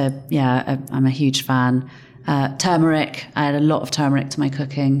just, I'm a huge fan. Turmeric. I add a lot of turmeric to my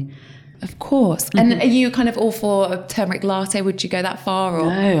cooking. Of course. And are you kind of all for a turmeric latte? Would you go that far? Or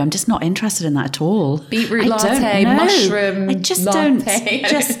No, I'm just not interested in that at all. Beetroot I don't latte, know. mushroom I just latte.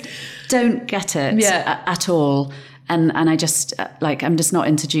 don't get it Yeah. at all. And I just I'm just not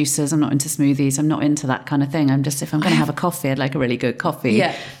into juices. I'm not into smoothies. I'm not into that kind of thing. If I'm going to have a coffee, I'd like a really good coffee.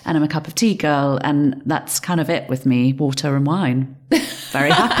 Yeah. And I'm a cup of tea girl. And that's kind of it with me, water and wine.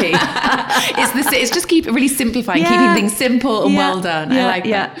 Very happy. It's just really simplifying, keeping things simple and well done. I like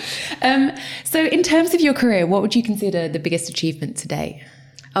that. So in terms of your career, what would you consider the biggest achievement today?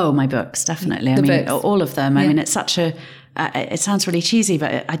 Oh, my books, definitely. Books. All of them. I mean, it's such a, it sounds really cheesy,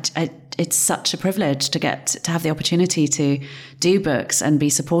 but it's such a privilege to get to have the opportunity to do books and be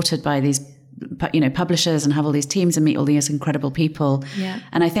supported by these, publishers and have all these teams and meet all these incredible people. Yeah.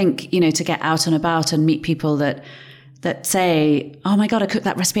 And I think, to get out and about and meet people that say, oh my God, I cook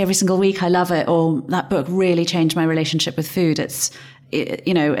that recipe every single week. I love it. Or that book really changed my relationship with food. It's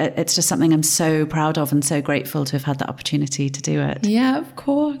just something I'm so proud of and so grateful to have had that opportunity to do it. Yeah, of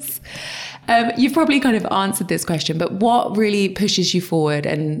course. You've probably kind of answered this question, but what really pushes you forward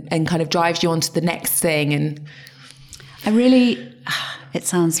and kind of drives you on to the next thing? And it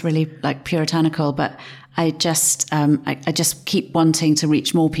sounds really like puritanical, but I just keep wanting to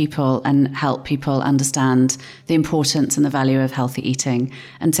reach more people and help people understand the importance and the value of healthy eating.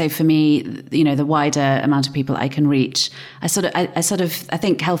 And so for me, the wider amount of people I can reach, I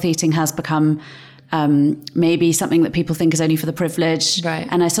think healthy eating has become maybe something that people think is only for the privileged. Right.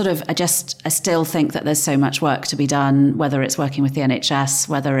 And I still think that there's so much work to be done, whether it's working with the NHS,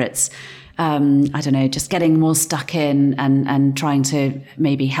 whether it's just getting more stuck in and trying to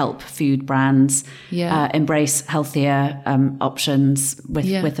maybe help food brands embrace healthier options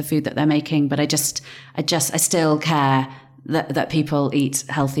with the food that they're making. But I still care that people eat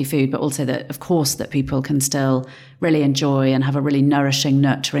healthy food, but also that, of course, that people can still really enjoy and have a really nourishing,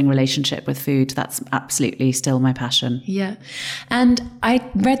 nurturing relationship with food. That's absolutely still my passion. Yeah. And I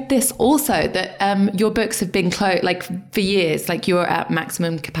read this also, that your books have been for years, you're at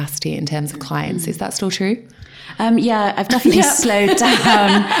maximum capacity in terms of clients. Is that still true? I've definitely slowed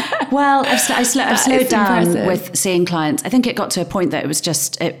down. Well, I've slowed down impressive. with seeing clients. I think it got to a point that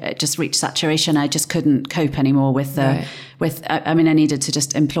it just reached saturation. I just couldn't cope anymore with I needed to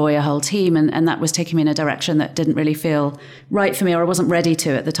just employ a whole team, and that was taking me in a direction that didn't really feel right for me, or I wasn't ready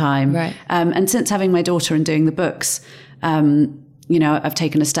to at the time. Right. And since having my daughter and doing the books, I've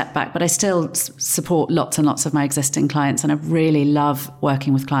taken a step back, but I still support lots and lots of my existing clients, and I really love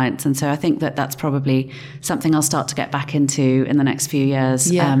working with clients. And so I think that that's probably something I'll start to get back into in the next few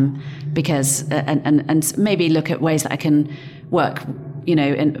years, because and maybe look at ways that I can work,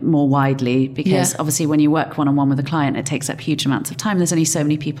 in more widely, because obviously when you work one-on-one with a client, it takes up huge amounts of time. There's only so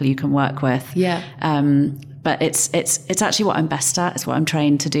many people you can work with. Yeah. But it's actually what I'm best at. It's what I'm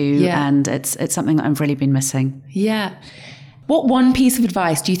trained to do, and it's something that I've really been missing. Yeah. What one piece of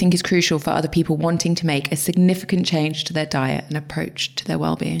advice do you think is crucial for other people wanting to make a significant change to their diet and approach to their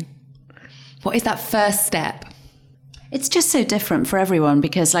well-being? What is that first step? It's just so different for everyone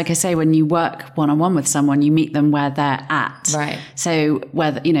because, like I say, when you work one-on-one with someone, you meet them where they're at. Right. So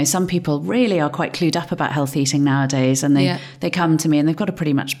whether, some people really are quite clued up about health eating nowadays, and they come to me and they've got a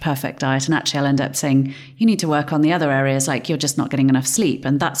pretty much perfect diet. And actually I'll end up saying, you need to work on the other areas, like you're just not getting enough sleep.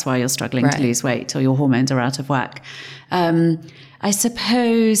 And that's why you're struggling to lose weight, or your hormones are out of whack. I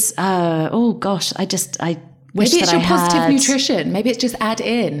suppose, I wish maybe that it's your I positive had... nutrition. Maybe it's just add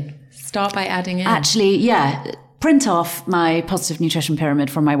in. Start by adding in. Actually, print off my positive nutrition pyramid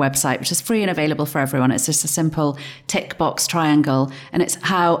from my website, which is free and available for everyone. It's just a simple tick box triangle, and it's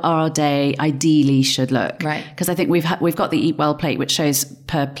how our day ideally should look. Right. Because I think we've got the Eat Well plate, which shows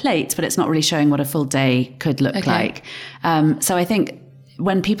per plate, but it's not really showing what a full day could look like. So I think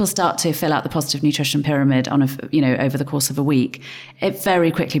when people start to fill out the positive nutrition pyramid on over the course of a week, it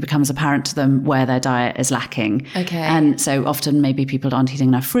very quickly becomes apparent to them where their diet is lacking. Okay. And so often maybe people aren't eating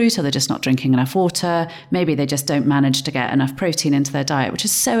enough fruit, or they're just not drinking enough water. Maybe they just don't manage to get enough protein into their diet, which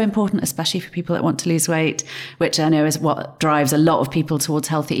is so important, especially for people that want to lose weight, which I know is what drives a lot of people towards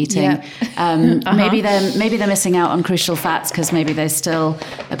healthy eating. Yeah. Maybe they're missing out on crucial fats because maybe they're still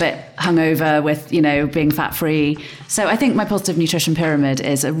a bit hungover with, being fat free. So I think my positive nutrition pyramid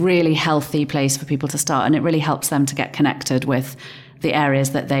is a really healthy place for people to start, and it really helps them to get connected with the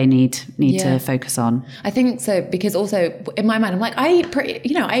areas that they need to focus on. I think so, because also in my mind, I'm like, I eat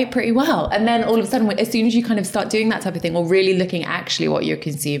pretty well. And then all of a sudden, as soon as you kind of start doing that type of thing, or really looking actually what you're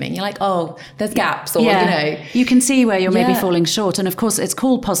consuming, you're like, oh, there's gaps, or, you can see where you're maybe falling short. And of course, it's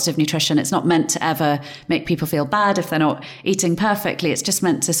called positive nutrition. It's not meant to ever make people feel bad if they're not eating perfectly. It's just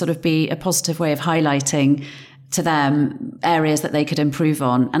meant to sort of be a positive way of highlighting to them areas that they could improve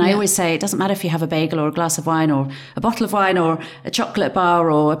on. And I always say, it doesn't matter if you have a bagel or a glass of wine or a bottle of wine or a chocolate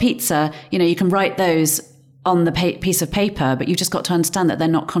bar or a pizza, you can write those on the piece of paper, but you've just got to understand that they're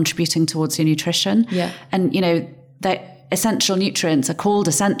not contributing towards your nutrition. Yeah. And, essential nutrients are called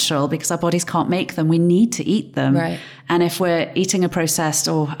essential because our bodies can't make them. We need to eat them. Right. And if we're eating a processed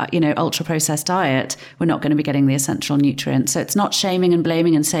or, ultra processed diet, we're not going to be getting the essential nutrients. So it's not shaming and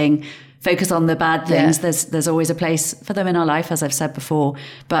blaming and saying, focus on the bad things. Yeah. There's always a place for them in our life, as I've said before.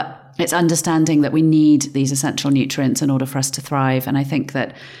 But it's understanding that we need these essential nutrients in order for us to thrive. And I think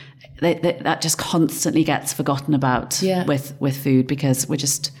that that just constantly gets forgotten about with food because we're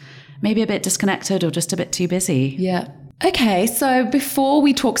just maybe a bit disconnected or just a bit too busy. Yeah. Okay, so before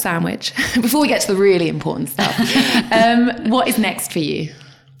we talk sandwich, before we get to the really important stuff, what is next for you?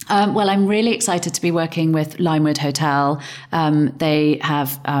 Well, I'm really excited to be working with Limewood Hotel. They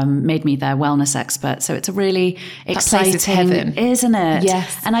have made me their wellness expert. So it's a really exciting, place is heaven. Isn't it?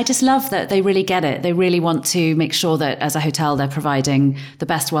 Yes. And I just love that they really get it. They really want to make sure that as a hotel, they're providing the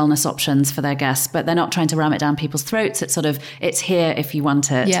best wellness options for their guests, but they're not trying to ram it down people's throats. It's sort of, it's here if you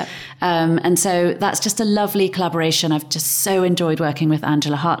want it. Yeah. And so that's just a lovely collaboration. I've just so enjoyed working with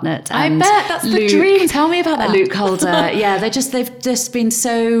Angela Hartnett. And I bet that's the dream. Tell me about that. Luke Holder. Yeah, they've just been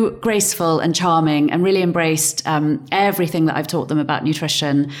so graceful and charming and really embraced everything that I've taught them about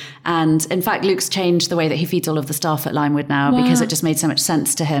nutrition. And in fact, Luke's changed the way that he feeds all of the staff at Limewood now because it just made so much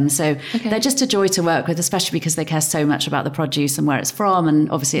sense to him. So they're just a joy to work with, especially because they care so much about the produce and where it's from.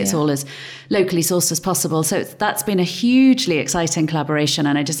 And obviously it's all as locally sourced as possible. So that's been a hugely exciting collaboration.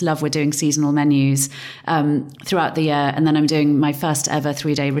 And I just love we're doing seasonal menus throughout the year. And then I'm doing my first ever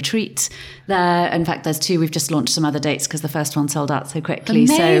 3-day retreat there. In fact, there's 2. We've just launched some other dates because the first one sold out so quickly.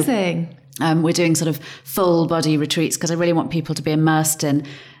 Amazing. So we're doing sort of full body retreats because I really want people to be immersed in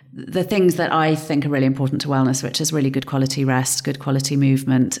the things that I think are really important to wellness, which is really good quality rest, good quality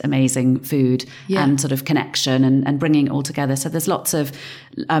movement, amazing food, and sort of connection and bringing it all together. So there's lots of,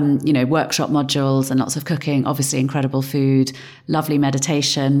 workshop modules and lots of cooking, obviously incredible food, lovely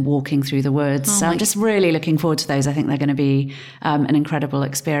meditation, walking through the woods. So I'm just really looking forward to those. I think they're going to be an incredible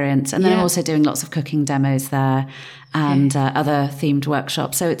experience. And then I'm also doing lots of cooking demos there and other themed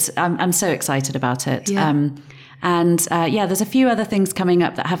workshops. So I'm so excited about it. Yeah. There's a few other things coming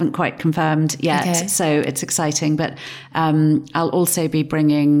up that haven't quite confirmed yet. Okay. So it's exciting. But I'll also be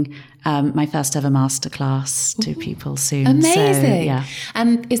bringing my first ever masterclass to people soon. Amazing. So,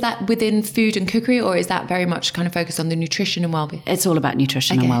 And is that within food and cookery, or is that very much kind of focused on the nutrition and well-being? It's all about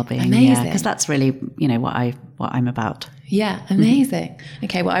nutrition and well-being. Amazing. Because that's really, what I'm about. Yeah, amazing.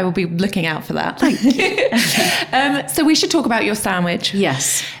 Okay, well, I will be looking out for that. Thank you. So we should talk about your sandwich.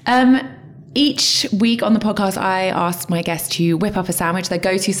 Yes. Each week on the podcast, I ask my guests to whip up a sandwich, their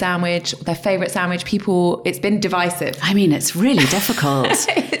go-to sandwich, their favorite sandwich. It's been divisive. I mean, it's really difficult.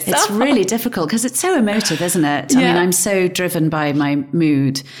 It's really difficult because it's so emotive, isn't it? I mean, I'm so driven by my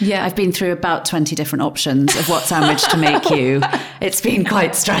mood. Yeah. I've been through about 20 different options of what sandwich to make you. It's been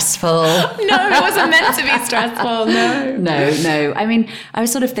quite stressful. No, it wasn't meant to be stressful. No. I mean, I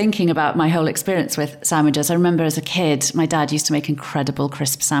was sort of thinking about my whole experience with sandwiches. I remember as a kid, my dad used to make incredible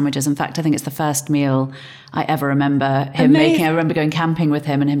crisp sandwiches. In fact, I think it's the first meal I ever remember him making. I remember going camping with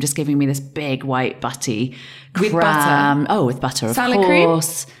him and him just giving me this big white butty with cram. butter. Oh, with butter, of salad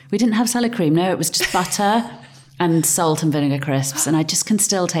course. Cream? We didn't have salad cream. No, it was just butter and salt and vinegar crisps. And I just can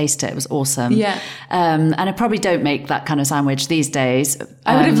still taste it. It was awesome. Yeah. And I probably don't make that kind of sandwich these days.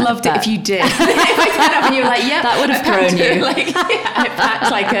 I would have loved it if you did. If I turned up and you were like, yeah, that would have thrown you. I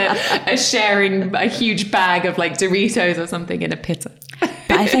packed like a huge bag of like Doritos or something in a pitta.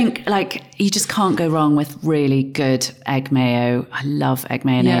 But I think you just can't go wrong with really good egg mayo. I love egg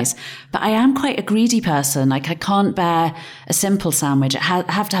mayonnaise. Yeah. But I am quite a greedy person. I can't bear a simple sandwich. I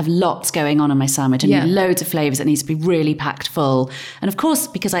have to have lots going on in my sandwich and loads of flavors. It needs to be really packed full. And of course,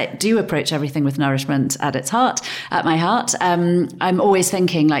 because I do approach everything with nourishment at my heart, I'm always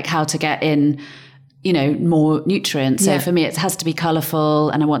thinking how to get in more nutrients. So for me, it has to be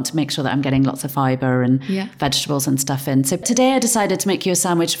colourful and I want to make sure that I'm getting lots of fibre and vegetables and stuff in. So today I decided to make you a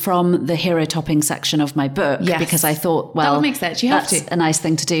sandwich from the hero topping section of my book because I thought, well, that would make sense. That's a nice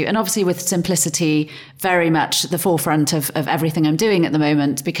thing to do. And obviously with simplicity very much at the forefront of everything I'm doing at the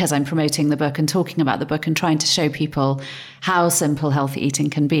moment because I'm promoting the book and talking about the book and trying to show people how simple healthy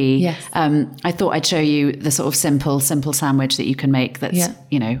eating can be. Yes. I thought I'd show you the sort of simple sandwich that you can make that's,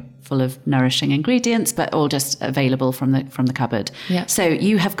 full of nourishing ingredients, but all just available from the cupboard. Yeah. So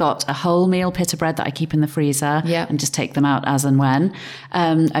you have got a wholemeal pita bread that I keep in the freezer and just take them out as and when.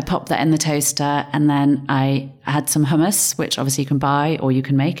 I pop that in the toaster and then I add some hummus, which obviously you can buy or you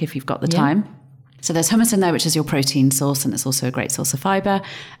can make if you've got the time. So there's hummus in there, which is your protein source, and it's also a great source of fibre.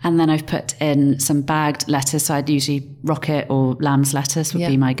 And then I've put in some bagged lettuce. So I'd usually rocket or lamb's lettuce would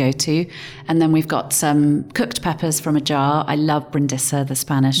be my go-to. And then we've got some cooked peppers from a jar. I love Brindisa, the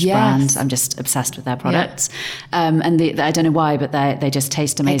Spanish brand. I'm just obsessed with their products. And I don't know why, but they just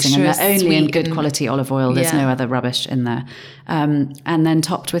taste amazing. Extra and they're only in good and quality olive oil. There's no other rubbish in there. And then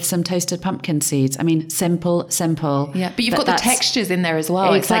topped with some toasted pumpkin seeds. I mean, simple. Yeah, but you've got the textures in there as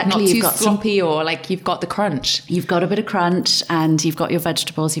well. Exactly. It's like not too sloppy or like you've got the crunch. You've got a bit of crunch and you've got your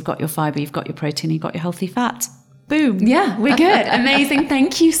vegetables, you've got your fibre, you've got your protein, you've got your healthy fat. Boom. Yeah, we're good. Amazing.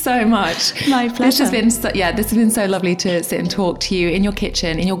 Thank you so much. My pleasure. This has been so lovely to sit and talk to you in your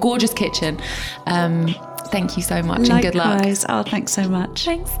kitchen, in your gorgeous kitchen. Thank you so much. Likewise. And good luck. Oh, thanks so much.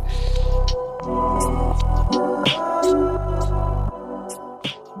 Thanks.